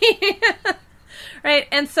 Right?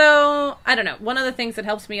 And so, I don't know, one of the things that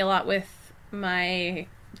helps me a lot with my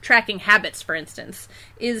tracking habits, for instance,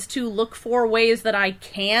 is to look for ways that I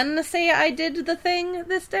can say I did the thing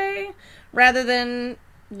this day, rather than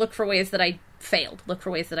look for ways that I failed, look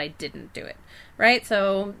for ways that I didn't do it, right?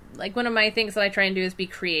 So, like, one of my things that I try and do is be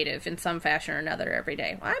creative in some fashion or another every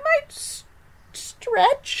day. I might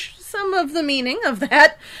stretch some of the meaning of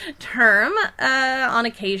that term on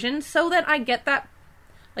occasion so that I get that,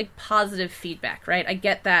 like, positive feedback, right? I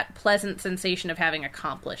get that pleasant sensation of having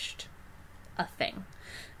accomplished a thing.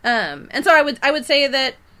 And so I would say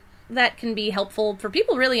that can be helpful for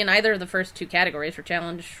people really in either of the first two categories, for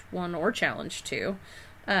challenge 1 or challenge 2.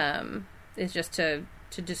 Is just to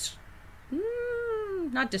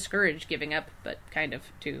not discourage giving up, but kind of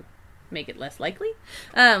to make it less likely,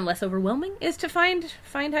 less overwhelming, is to find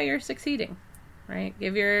how you're succeeding, right?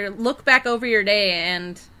 Look back over your day,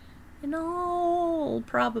 and in all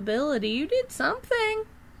probability, you did something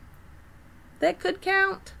that could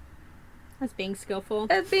count As being skillful.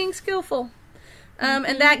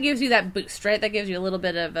 And that gives you that boost, right? That gives you a little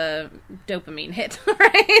bit of a dopamine hit,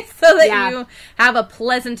 right? So that you have a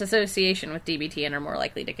pleasant association with DBT and are more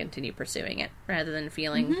likely to continue pursuing it, rather than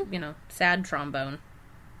feeling, sad trombone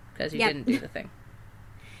because you didn't do the thing.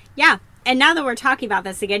 Yeah. And now that we're talking about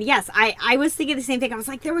this again, yes, I was thinking the same thing. I was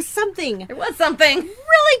like, there was something really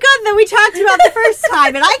good that we talked about the first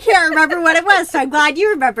time, and I can't remember what it was, so I'm glad you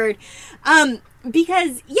remembered.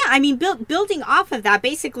 Because, building off of that,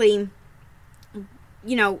 basically,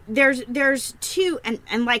 there's two,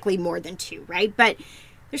 and likely more than two, right? But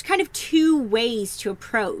there's kind of two ways to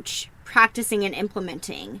approach practicing and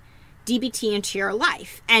implementing DBT into your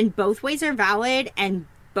life. And both ways are valid, and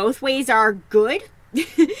both ways are good.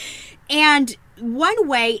 And one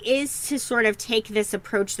way is to sort of take this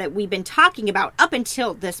approach that we've been talking about up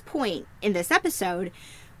until this point in this episode,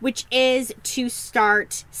 which is to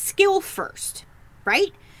start skill first,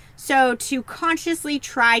 right? So to consciously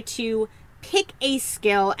try to pick a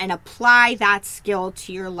skill and apply that skill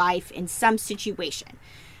to your life in some situation,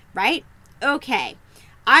 right? Okay,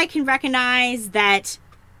 I can recognize that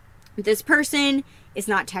this person is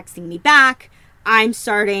not texting me back. I'm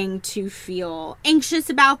starting to feel anxious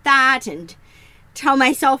about that and tell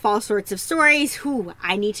myself all sorts of stories.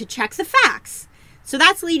 I need to check the facts. So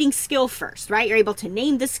that's leading skill first, right? You're able to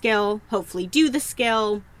name the skill, hopefully do the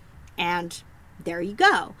skill, and there you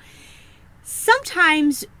go.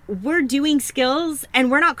 Sometimes we're doing skills and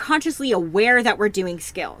we're not consciously aware that we're doing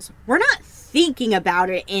skills. We're not thinking about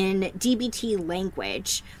it in DBT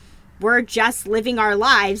language. We're just living our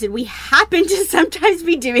lives, and we happen to sometimes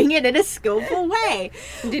be doing it in a skillful way.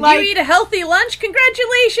 Did you eat a healthy lunch?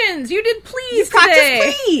 Congratulations! You did please today.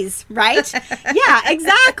 Practice please, right? Yeah,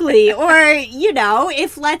 exactly. Or,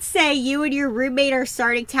 if let's say you and your roommate are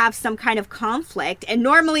starting to have some kind of conflict, and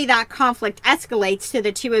normally that conflict escalates to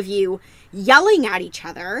the two of you yelling at each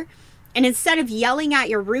other, and instead of yelling at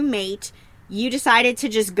your roommate, you decided to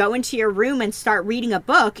just go into your room and start reading a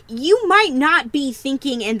book, you might not be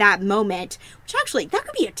thinking in that moment, which actually, that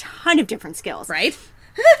could be a ton of different skills. Right?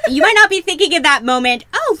 You might not be thinking in that moment,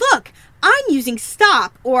 oh, look, I'm using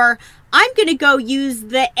stop, or I'm going to go use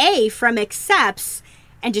the A from accepts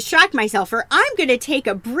and distract myself, or I'm going to take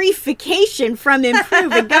a brief vacation from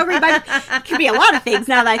improve and go read my book. It could be a lot of things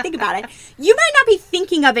now that I think about it. You might not be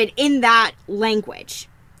thinking of it in that language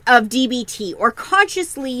of DBT, or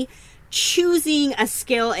consciously choosing a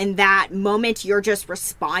skill in that moment. You're just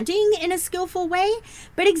responding in a skillful way.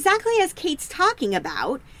 But exactly as Kate's talking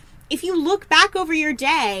about, if you look back over your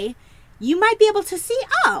day, you might be able to see,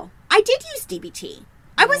 oh, I did use DBT.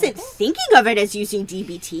 I wasn't thinking of it as using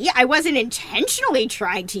DBT. I wasn't intentionally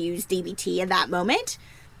trying to use DBT in that moment.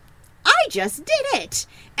 I I just did it.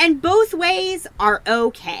 And both ways are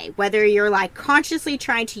okay. Whether you're like consciously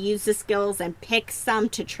trying to use the skills and pick some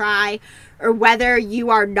to try, or whether you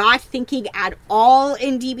are not thinking at all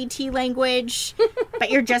in DBT language, but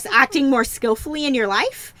you're just acting more skillfully in your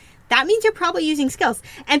life, that means you're probably using skills.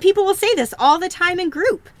 And people will say this all the time in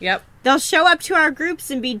group. Yep. They'll show up to our groups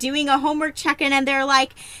and be doing a homework check-in, and they're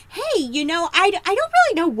like, hey, I don't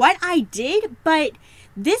really know what I did, but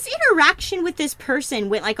this interaction with this person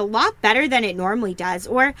went like a lot better than it normally does,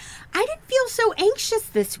 or I didn't feel so anxious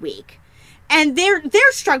this week. And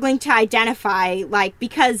they're struggling to identify, like,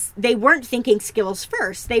 because they weren't thinking skills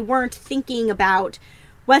first. They weren't thinking about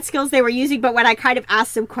what skills they were using, but when I kind of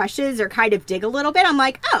asked them questions or kind of dig a little bit, I'm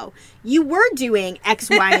like, oh, you were doing X,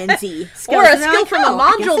 Y, and Z skills. Or a skill from a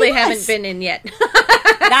module they was. haven't been in yet.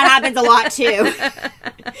 That happens a lot, too.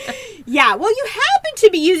 Yeah, well, you happen to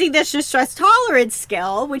be using this stress tolerance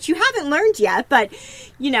skill, which you haven't learned yet, but,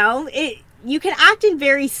 you can act in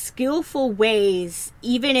very skillful ways,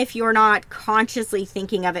 even if you're not consciously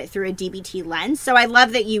thinking of it through a DBT lens. So I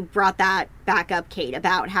love that you brought that back up, Kate,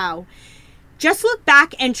 about how just look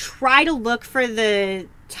back and try to look for the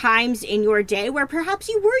times in your day where perhaps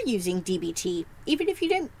you were using DBT, even if you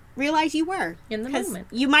didn't realize you were. In the moment.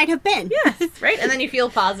 You might have been. Yes, right? And then you feel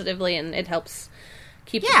positively, and it helps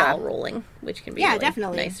keep the ball rolling, which can be really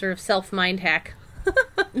definitely nice sort of self-mind hack.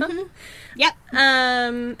 Mm-hmm. Yep.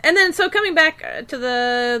 And then, so coming back to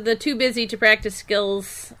the too busy to practice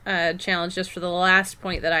skills challenge, just for the last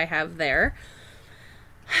point that I have there,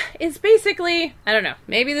 is basically, I don't know,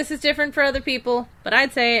 maybe this is different for other people, but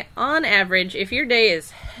I'd say, on average, if your day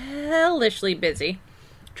is hellishly busy,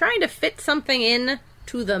 trying to fit something in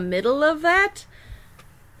to the middle of that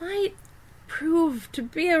might prove to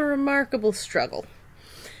be a remarkable struggle.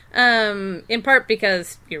 In part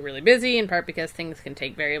because you're really busy, in part because things can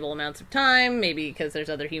take variable amounts of time, maybe because there's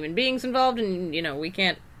other human beings involved and, we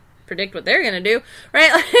can't predict what they're going to do,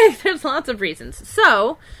 right? Like, there's lots of reasons.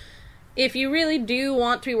 So, if you really do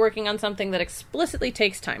want to be working on something that explicitly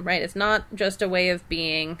takes time, right? It's not just a way of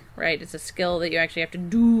being, right? It's a skill that you actually have to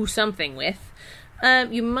do something with.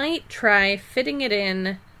 You might try fitting it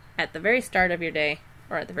in at the very start of your day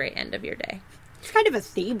or at the very end of your day. It's kind of a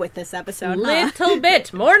theme with this episode. Little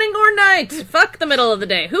bit. Morning or night. Fuck the middle of the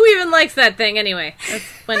day. Who even likes that thing anyway? That's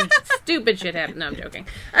when stupid shit happens. No, I'm joking.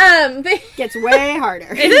 Gets way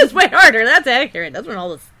harder. It is way harder. That's accurate. That's when all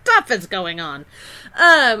the stuff is going on.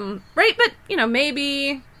 Right, but,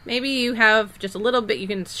 maybe you have just a little bit, you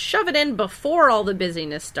can shove it in before all the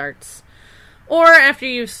busyness starts. Or after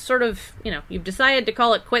you've sort of, you've decided to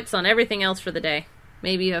call it quits on everything else for the day.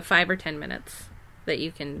 Maybe you have 5 or 10 minutes that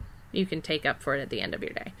you can take up for it at the end of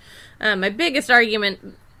your day. My biggest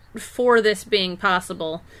argument for this being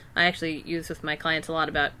possible, I actually use with my clients a lot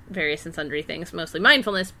about various and sundry things, mostly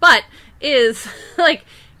mindfulness, but is, like,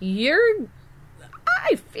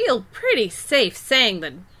 I feel pretty safe saying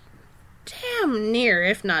that damn near,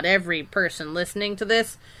 if not every person listening to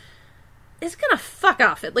this, is gonna fuck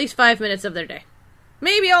off at least 5 minutes of their day.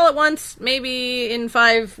 Maybe all at once, maybe in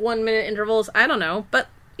 5 1-minute intervals, I don't know, but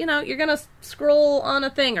you're gonna scroll on a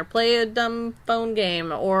thing or play a dumb phone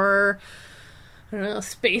game or, I don't know,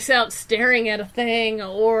 space out staring at a thing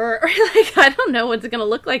or like, I don't know what it's gonna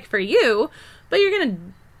look like for you, but you're gonna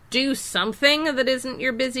do something that isn't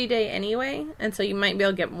your busy day anyway, and so you might be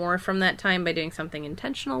able to get more from that time by doing something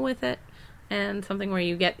intentional with it, and something where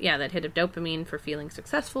you get, that hit of dopamine for feeling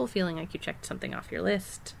successful, feeling like you checked something off your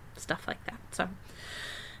list, stuff like that. So,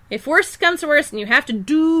 if worst comes to worst and you have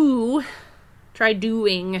to try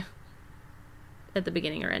doing at the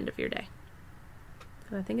beginning or end of your day.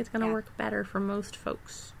 Because I think it's going to work better for most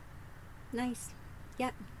folks. Nice.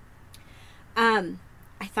 Yep. I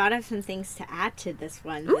thought of some things to add to this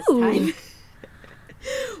one this time.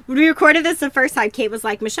 When we recorded this the first time, Kate was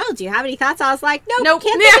like, Michelle, do you have any thoughts? I was like, nope.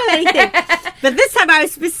 Can't think of anything. But this time I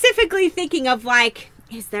was specifically thinking of, like,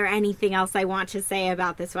 is there anything else I want to say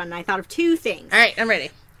about this one? And I thought of 2 things. All right, I'm ready.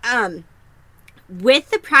 With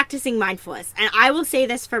the practicing mindfulness, and I will say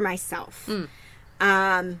this for myself,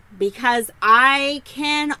 because I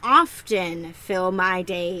can often fill my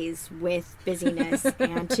days with busyness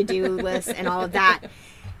and to-do lists and all of that,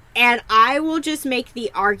 and I will just make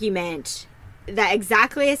the argument that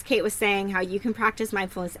exactly as Kate was saying, how you can practice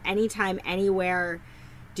mindfulness anytime, anywhere,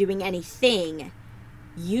 doing anything,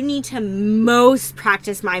 you need to most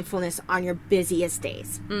practice mindfulness on your busiest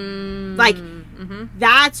days.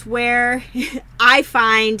 That's where I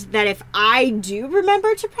find that if I do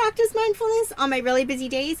remember to practice mindfulness on my really busy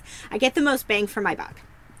days, I get the most bang for my buck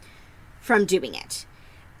from doing it.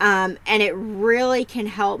 And it really can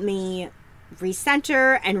help me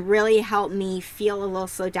recenter and really help me feel a little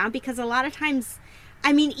slowed down, because a lot of times,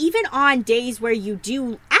 I mean, even on days where you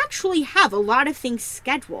do actually have a lot of things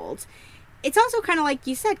scheduled, it's also kind of like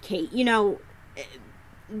you said, Kate, you know,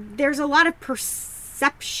 there's a lot of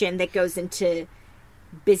perception that goes into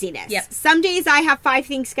busyness. Yep. Some days I have 5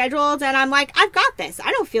 things scheduled and I'm like, I've got this.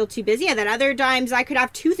 I don't feel too busy. And then other times I could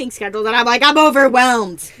have 2 things scheduled and I'm like, I'm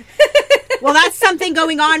overwhelmed. Well, that's something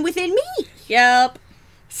going on within me. Yep.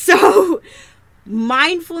 So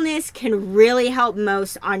mindfulness can really help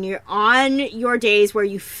most on your days where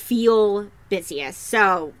you feel busiest.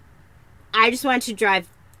 So I just wanted to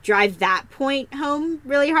drive that point home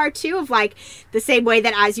really hard too, of like the same way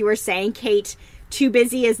that, as you were saying, Kate, too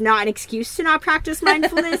busy is not an excuse to not practice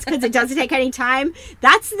mindfulness because it doesn't take any time.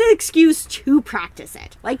 That's the excuse to practice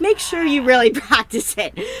it. Like, make sure you really practice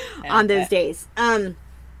it on those days. And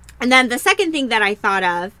then the second thing that I thought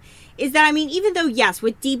of is that, I mean, even though, yes,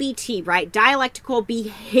 with DBT, right, dialectical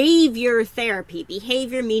behavior therapy,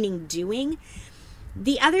 behavior meaning doing,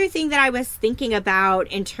 the other thing that I was thinking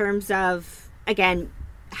about in terms of, again,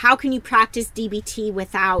 how can you practice DBT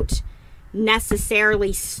without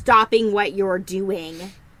necessarily stopping what you're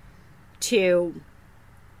doing to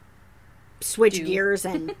switch gears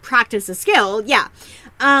and practice a skill,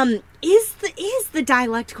 is the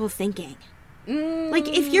dialectical thinking. Like,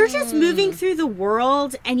 if you're just moving through the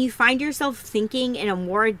world and you find yourself thinking in a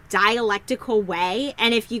more dialectical way,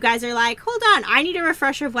 and if you guys are like, hold on, I need a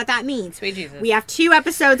refresher of what that means. Sweet Jesus. We have 2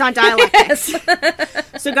 episodes on dialectics.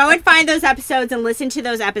 So go and find those episodes and listen to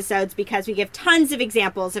those episodes, because we give tons of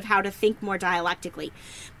examples of how to think more dialectically.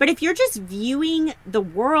 But if you're just viewing the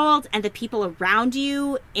world and the people around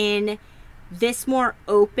you in this more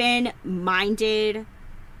open-minded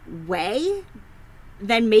way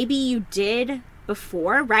than maybe you did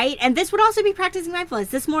before, right? And this would also be practicing mindfulness,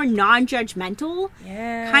 this more non-judgmental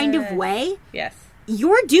kind of way. Yes.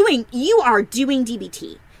 You are doing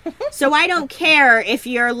DBT. So I don't care if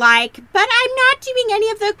you're like, but I'm not doing any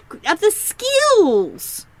of the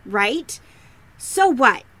skills, right? So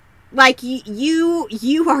what? Like, you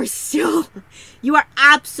are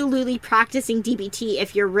absolutely practicing DBT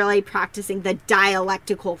if you're really practicing the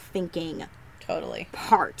dialectical thinking Totally.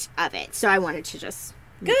 part of it. So I wanted to just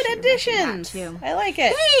good addition too. I like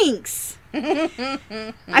it. Thanks.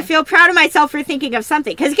 I feel proud of myself for thinking of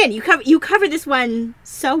something, because again, you covered this one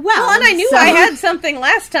so well. Well, and I knew I had something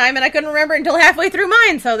last time, and I couldn't remember until halfway through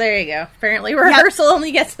mine. So there you go. Apparently, rehearsal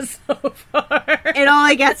only gets us so far. It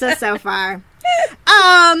only gets us so far.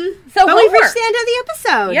 So but we've reached the end of the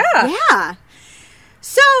episode. Yeah.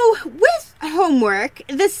 So, with homework,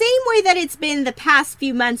 the same way that it's been the past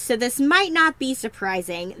few months, so this might not be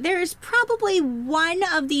surprising, there's probably one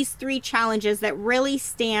of these 3 challenges that really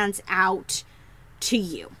stands out to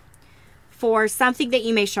you for something that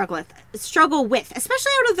you may struggle with,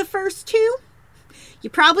 especially out of the first 2. You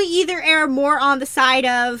probably either err more on the side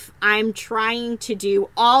of, I'm trying to do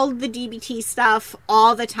all the DBT stuff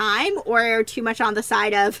all the time, or err too much on the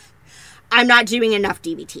side of, I'm not doing enough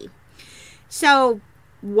DBT. So,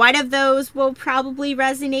 one of those will probably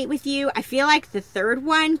resonate with you. I feel like the third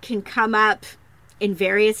one can come up in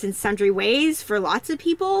various and sundry ways for lots of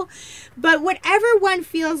people. But whatever one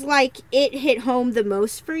feels like it hit home the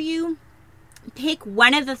most for you, pick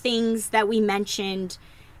one of the things that we mentioned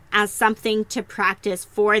as something to practice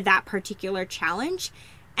for that particular challenge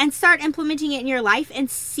and start implementing it in your life,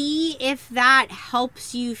 and see if that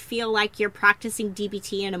helps you feel like you're practicing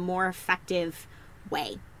DBT in a more effective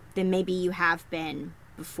way than maybe you have been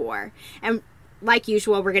before. And like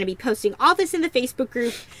usual, we're going to be posting all this in the Facebook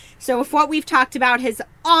group. So if what we've talked about has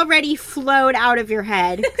already flowed out of your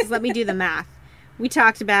head, because let me do the math. We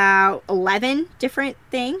talked about 11 different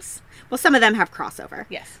things. Well, some of them have crossover.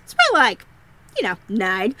 Yes. It's probably like,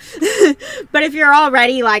 9. But if you're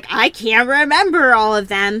already like, I can't remember all of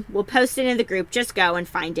them, we'll post it in the group. Just go and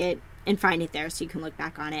find it there so you can look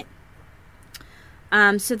back on it.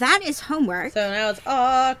 So that is homework. So now it's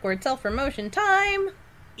awkward self-promotion time.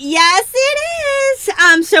 Yes, it is.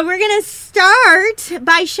 So we're going to start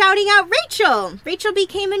by shouting out Rachel. Rachel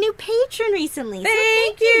became a new patron recently.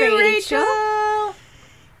 Thank you, Rachel.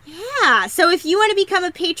 Yeah. So if you want to become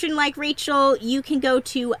a patron like Rachel, you can go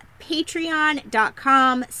to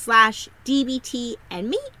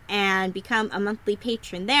patreon.com/dbtandme and become a monthly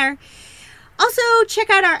patron there. Also, check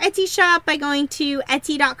out our Etsy shop by going to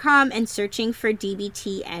etsy.com and searching for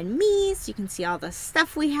DBT and Me, so you can see all the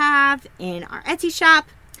stuff we have in our Etsy shop.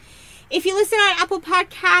 If you listen on Apple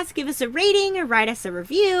Podcasts, give us a rating or write us a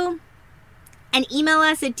review. And email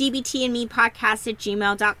us at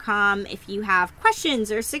dbtandmepodcast@gmail.com if you have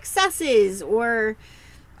questions or successes or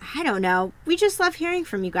I don't know. We just love hearing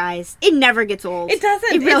from you guys. It never gets old. It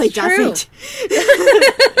doesn't. It really It's true. doesn't.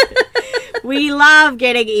 We love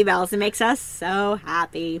getting emails. It makes us so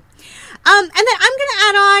happy. And then I'm going to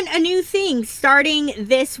add on a new thing starting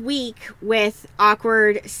this week with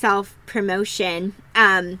Awkward Self-Promotion.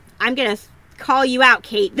 I'm going to call you out,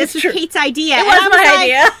 Kate. This was true. Kate's idea. It was my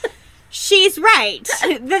idea. She's right.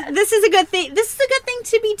 This is a good thing. This is a good thing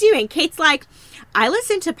to be doing. Kate's like, I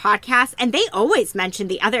listen to podcasts, and they always mention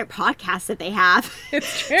the other podcasts that they have.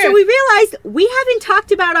 It's true. So we realized we haven't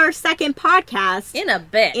talked about our second podcast In a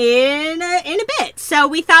bit. in a bit. So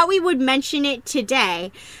we thought we would mention it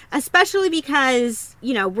today, especially because,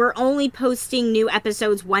 you know, we're only posting new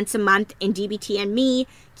episodes once a month in DBT and Me,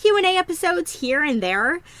 Q&A episodes here and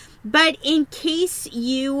there. But in case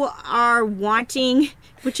you are wanting,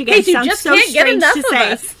 which again Case you sounds just so can't get strange enough to of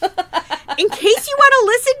say, us. in case you want to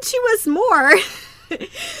listen to us more,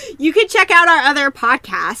 you can check out our other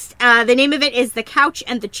podcast. The name of it is The Couch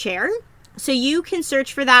and the Chair. So you can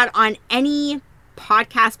search for that on any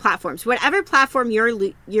podcast platforms. Whatever platform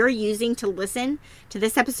you're using to listen to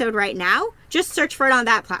this episode right now, just search for it on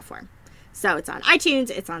that platform. So it's on iTunes,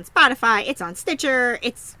 it's on Spotify, it's on Stitcher,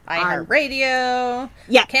 it's on iHeartRadio.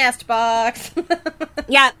 Yeah. Castbox.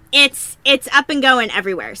 Yeah, it's up and going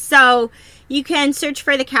everywhere. So you can search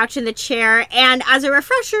for The Couch and the Chair. And as a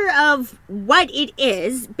refresher of what it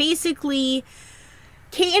is, basically,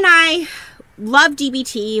 Kate and I love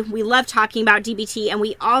DBT. We love talking about DBT. And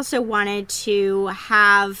we also wanted to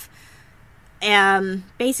have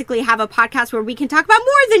basically have a podcast where we can talk about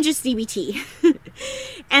more than just DBT.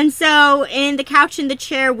 And so in The Couch and the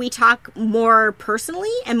Chair, we talk more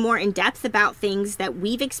personally and more in depth about things that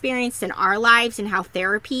we've experienced in our lives and how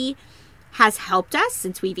therapy has helped us,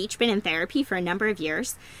 since we've each been in therapy for a number of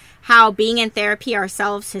years, how being in therapy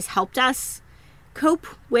ourselves has helped us cope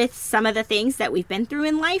with some of the things that we've been through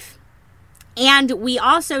in life. And we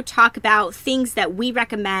also talk about things that we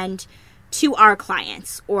recommend to our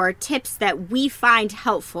clients, or tips that we find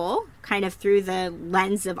helpful, kind of through the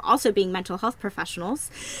lens of also being mental health professionals.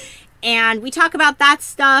 And we talk about that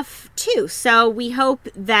stuff too. So we hope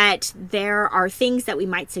that there are things that we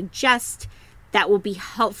might suggest that will be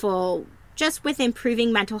helpful just with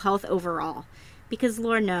improving mental health overall. Because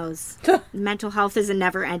Lord knows, mental health is a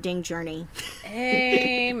never-ending journey.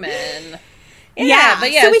 Amen. Yeah,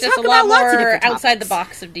 but yeah, so we it's just talk a lot about lots of more different outside the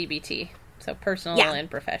topics. box of DBT. So personal Yeah. and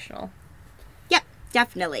professional. Yep,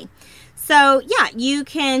 definitely. So, yeah, you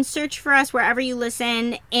can search for us wherever you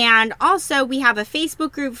listen. And also, we have a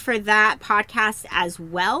Facebook group for that podcast as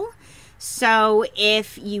well. So,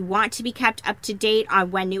 if you want to be kept up to date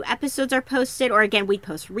on when new episodes are posted, or again, we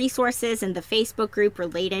post resources in the Facebook group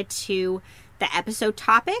related to the episode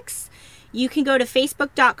topics, you can go to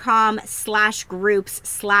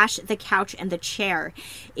facebook.com/groups/The Couch and the Chair.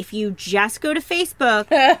 If you just go to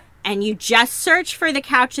Facebook and you just search for The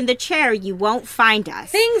Couch and the Chair, you won't find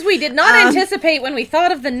us. Things we did not anticipate when we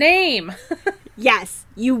thought of the name. Yes,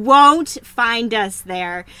 you won't find us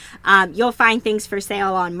there. You'll find things for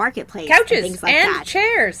sale on Marketplace. Couches and things like and that.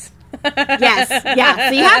 chairs. Yes, yeah.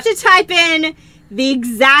 So you have to type in the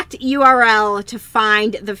exact URL to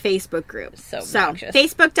find the Facebook group. So obnoxious.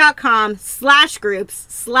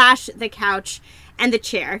 Facebook.com/groups/The Couch and the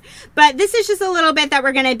Chair. But this is just a little bit that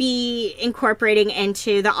we're going to be incorporating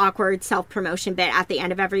into the awkward self-promotion bit at the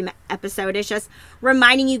end of every episode. It's just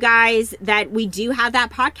reminding you guys that we do have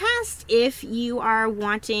that podcast if you are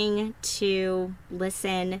wanting to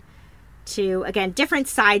listen to, again, different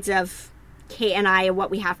sides of Kate and I and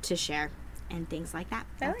what we have to share and things like that.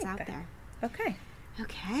 I That's like out that. there. Okay.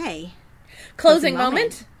 Okay. Closing moment.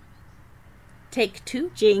 moment. Take two.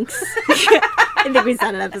 Jinx. I think we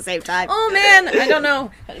said it at the same time. Oh man, I don't know.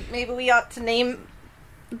 Maybe we ought to name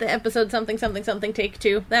the episode something take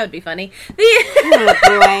two. That would be funny. Oh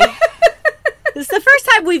boy. This is the first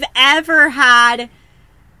time we've ever had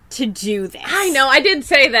to do this. I know. I did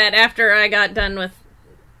say that after I got done with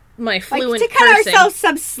my fluent to cut cursing. ourselves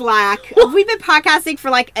some slack. We've been podcasting for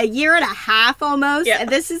like a year and a half almost, Yeah. and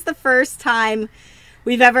this is the first time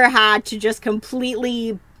we've ever had to just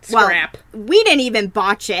completely Scrap. Well, we didn't even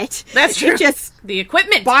botch it. That's true. It just The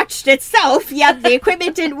equipment. botched itself. Yep, the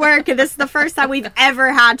equipment didn't work, and this is the first time we've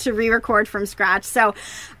ever had to re-record from scratch. So,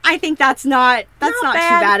 I think that's not too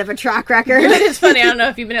bad. bad of a track record. It's funny. I don't know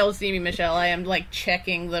if you've been able to see me, Michelle. I am like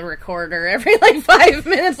checking the recorder every like 5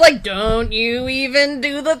 minutes. Like, don't you even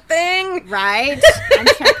do the thing? Right? I'm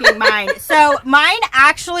checking mine. So mine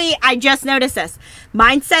actually, I just noticed this.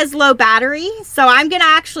 Mine says low battery, so I'm going to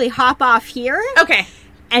actually hop off here. Okay.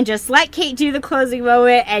 and just let Kate do the closing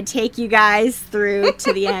moment and take you guys through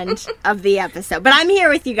to the end of the episode. But I'm here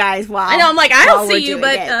with you guys while I know, I'm like, I'll see you,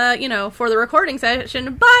 but, it. For the recording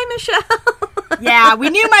session, bye, Michelle. Yeah, we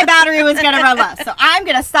knew my battery was going to run low, so I'm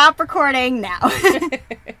going to stop recording now.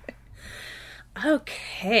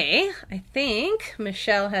 Okay, I think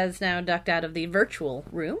Michelle has now ducked out of the virtual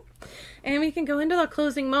room, and we can go into the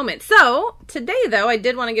closing moment. So, today, though, I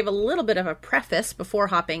did want to give a little bit of a preface before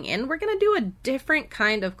hopping in. We're going to do a different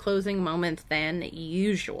kind of closing moment than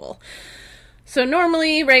usual. So,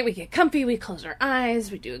 normally, right, we get comfy, we close our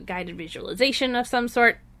eyes, we do a guided visualization of some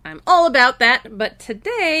sort. I'm all about that, but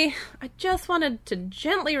today, I just wanted to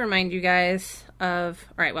gently remind you guys of,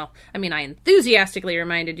 I enthusiastically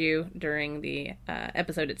reminded you during the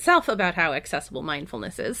episode itself about how accessible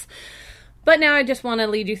mindfulness is. But now I just want to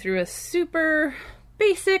lead you through a super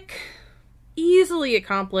basic, easily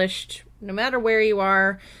accomplished, no matter where you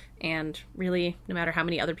are, and really no matter how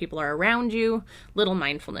many other people are around you, little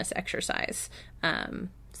mindfulness exercise.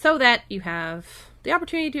 So that you have the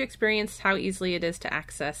opportunity to experience how easy it is to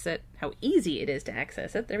access it.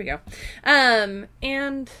 There we go. And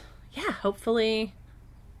yeah, hopefully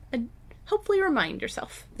remind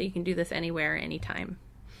yourself that you can do this anywhere, anytime.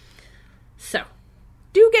 So,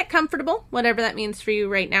 do get comfortable, whatever that means for you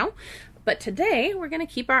right now. But today, we're going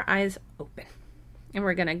to keep our eyes open. And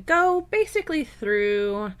we're going to go basically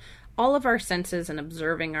through all of our senses and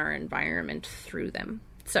observing our environment through them.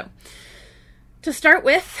 So, to start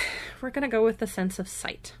with, we're going to go with the sense of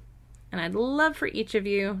sight. And I'd love for each of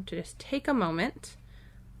you to just take a moment,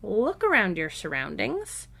 look around your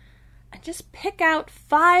surroundings, and just pick out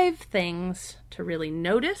 5 things to really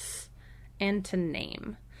notice and to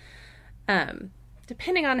name.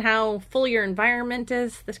 Depending on how full your environment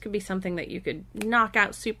is, this could be something that you could knock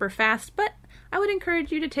out super fast, but I would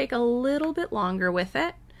encourage you to take a little bit longer with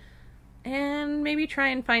it and maybe try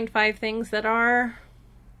and find 5 things that are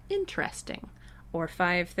interesting, or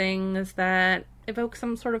 5 things that evoke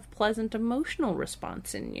some sort of pleasant emotional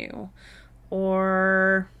response in you,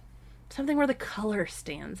 or something where the color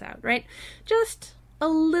stands out, right? Just a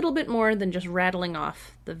little bit more than just rattling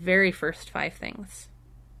off the very first 5 things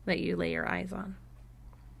that you lay your eyes on.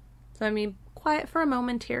 So quiet for a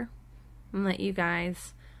moment here and let you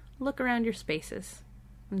guys look around your spaces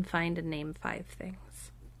and find and name 5 things.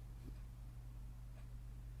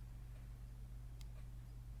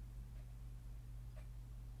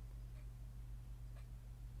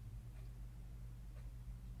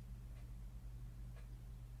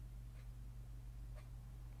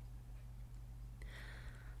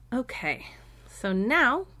 Okay, so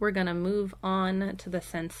now we're going to move on to the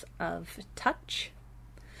sense of touch.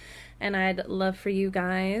 And I'd love for you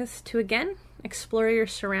guys to, again, explore your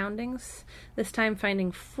surroundings, this time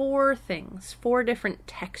finding 4 things, 4 different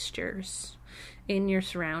textures in your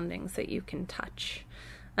surroundings that you can touch.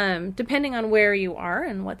 Depending on where you are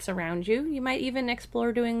and what's around you, you might even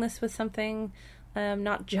explore doing this with something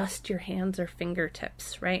not just your hands or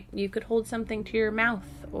fingertips, right? You could hold something to your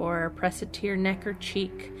mouth or press it to your neck or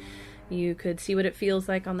cheek. You could see what it feels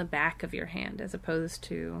like on the back of your hand as opposed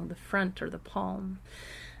to the front or the palm.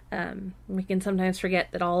 We can sometimes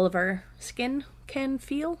forget that all of our skin can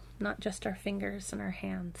feel, not just our fingers and our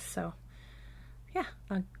hands. So yeah,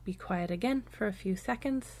 I'll be quiet again for a few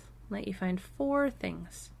seconds, let you find 4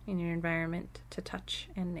 things in your environment to touch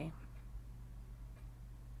and name.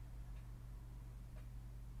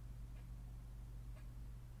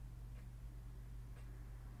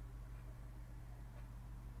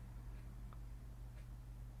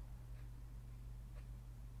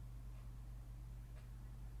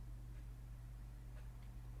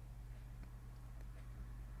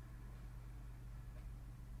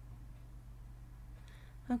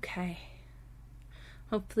 Okay,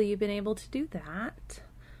 hopefully you've been able to do that.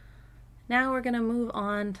 Now we're going to move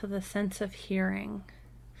on to the sense of hearing.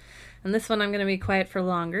 And this one I'm going to be quiet for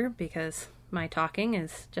longer because my talking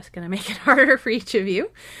is just going to make it harder for each of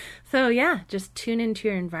you. So yeah, just tune into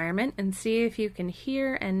your environment and see if you can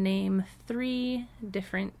hear and name 3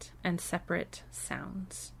 different and separate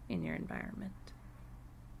sounds in your environment.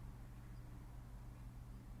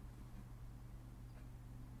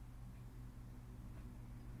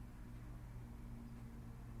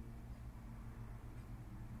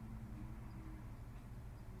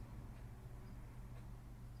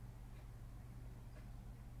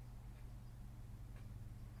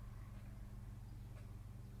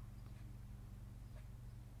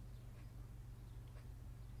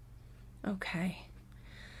 Okay.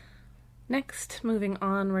 Next, moving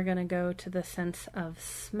on, we're going to go to the sense of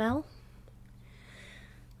smell.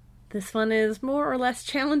 This one is more or less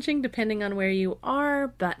challenging depending on where you are,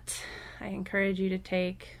 but I encourage you to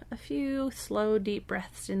take a few slow, deep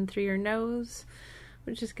breaths in through your nose,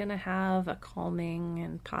 which is going to have a calming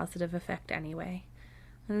and positive effect anyway.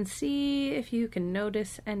 And see if you can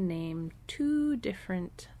notice and name 2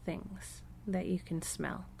 different things that you can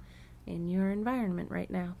smell in your environment right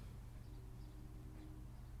now.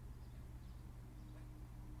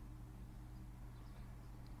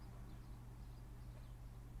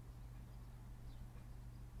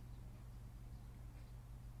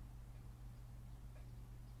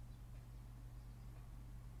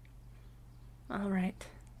 All right.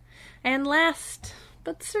 And last,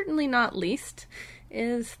 but certainly not least,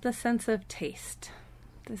 is the sense of taste.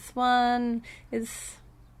 This one is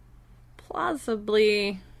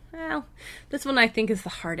plausibly, this one I think is the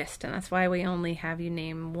hardest, and that's why we only have you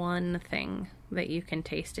name 1 thing that you can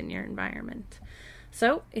taste in your environment.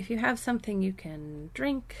 So if you have something you can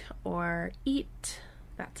drink or eat,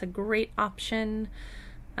 that's a great option.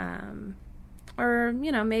 Or,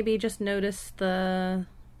 maybe just notice the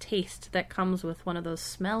taste that comes with one of those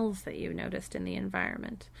smells that you noticed in the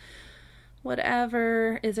environment.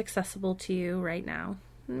 Whatever is accessible to you right now.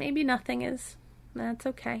 Maybe nothing is. That's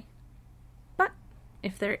okay. But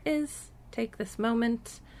if there is, take this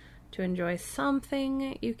moment to enjoy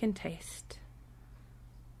something you can taste.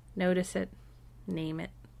 Notice it, name it,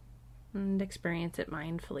 and experience it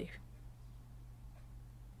mindfully.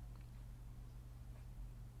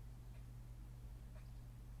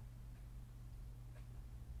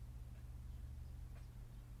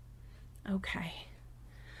 Okay.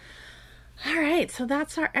 All right, so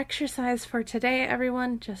that's our exercise for today,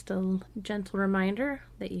 everyone. Just a gentle reminder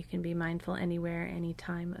that you can be mindful anywhere,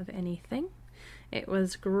 anytime of anything. It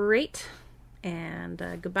was great, and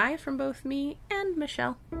goodbye from both me and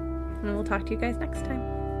Michelle, and we'll talk to you guys next time.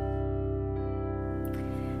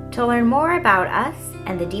 To learn more about us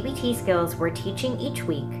and the DBT skills we're teaching each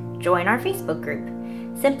week, join our Facebook group.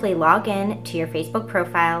 Simply log in to your Facebook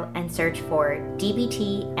profile and search for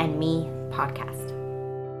DBT and Me Podcast.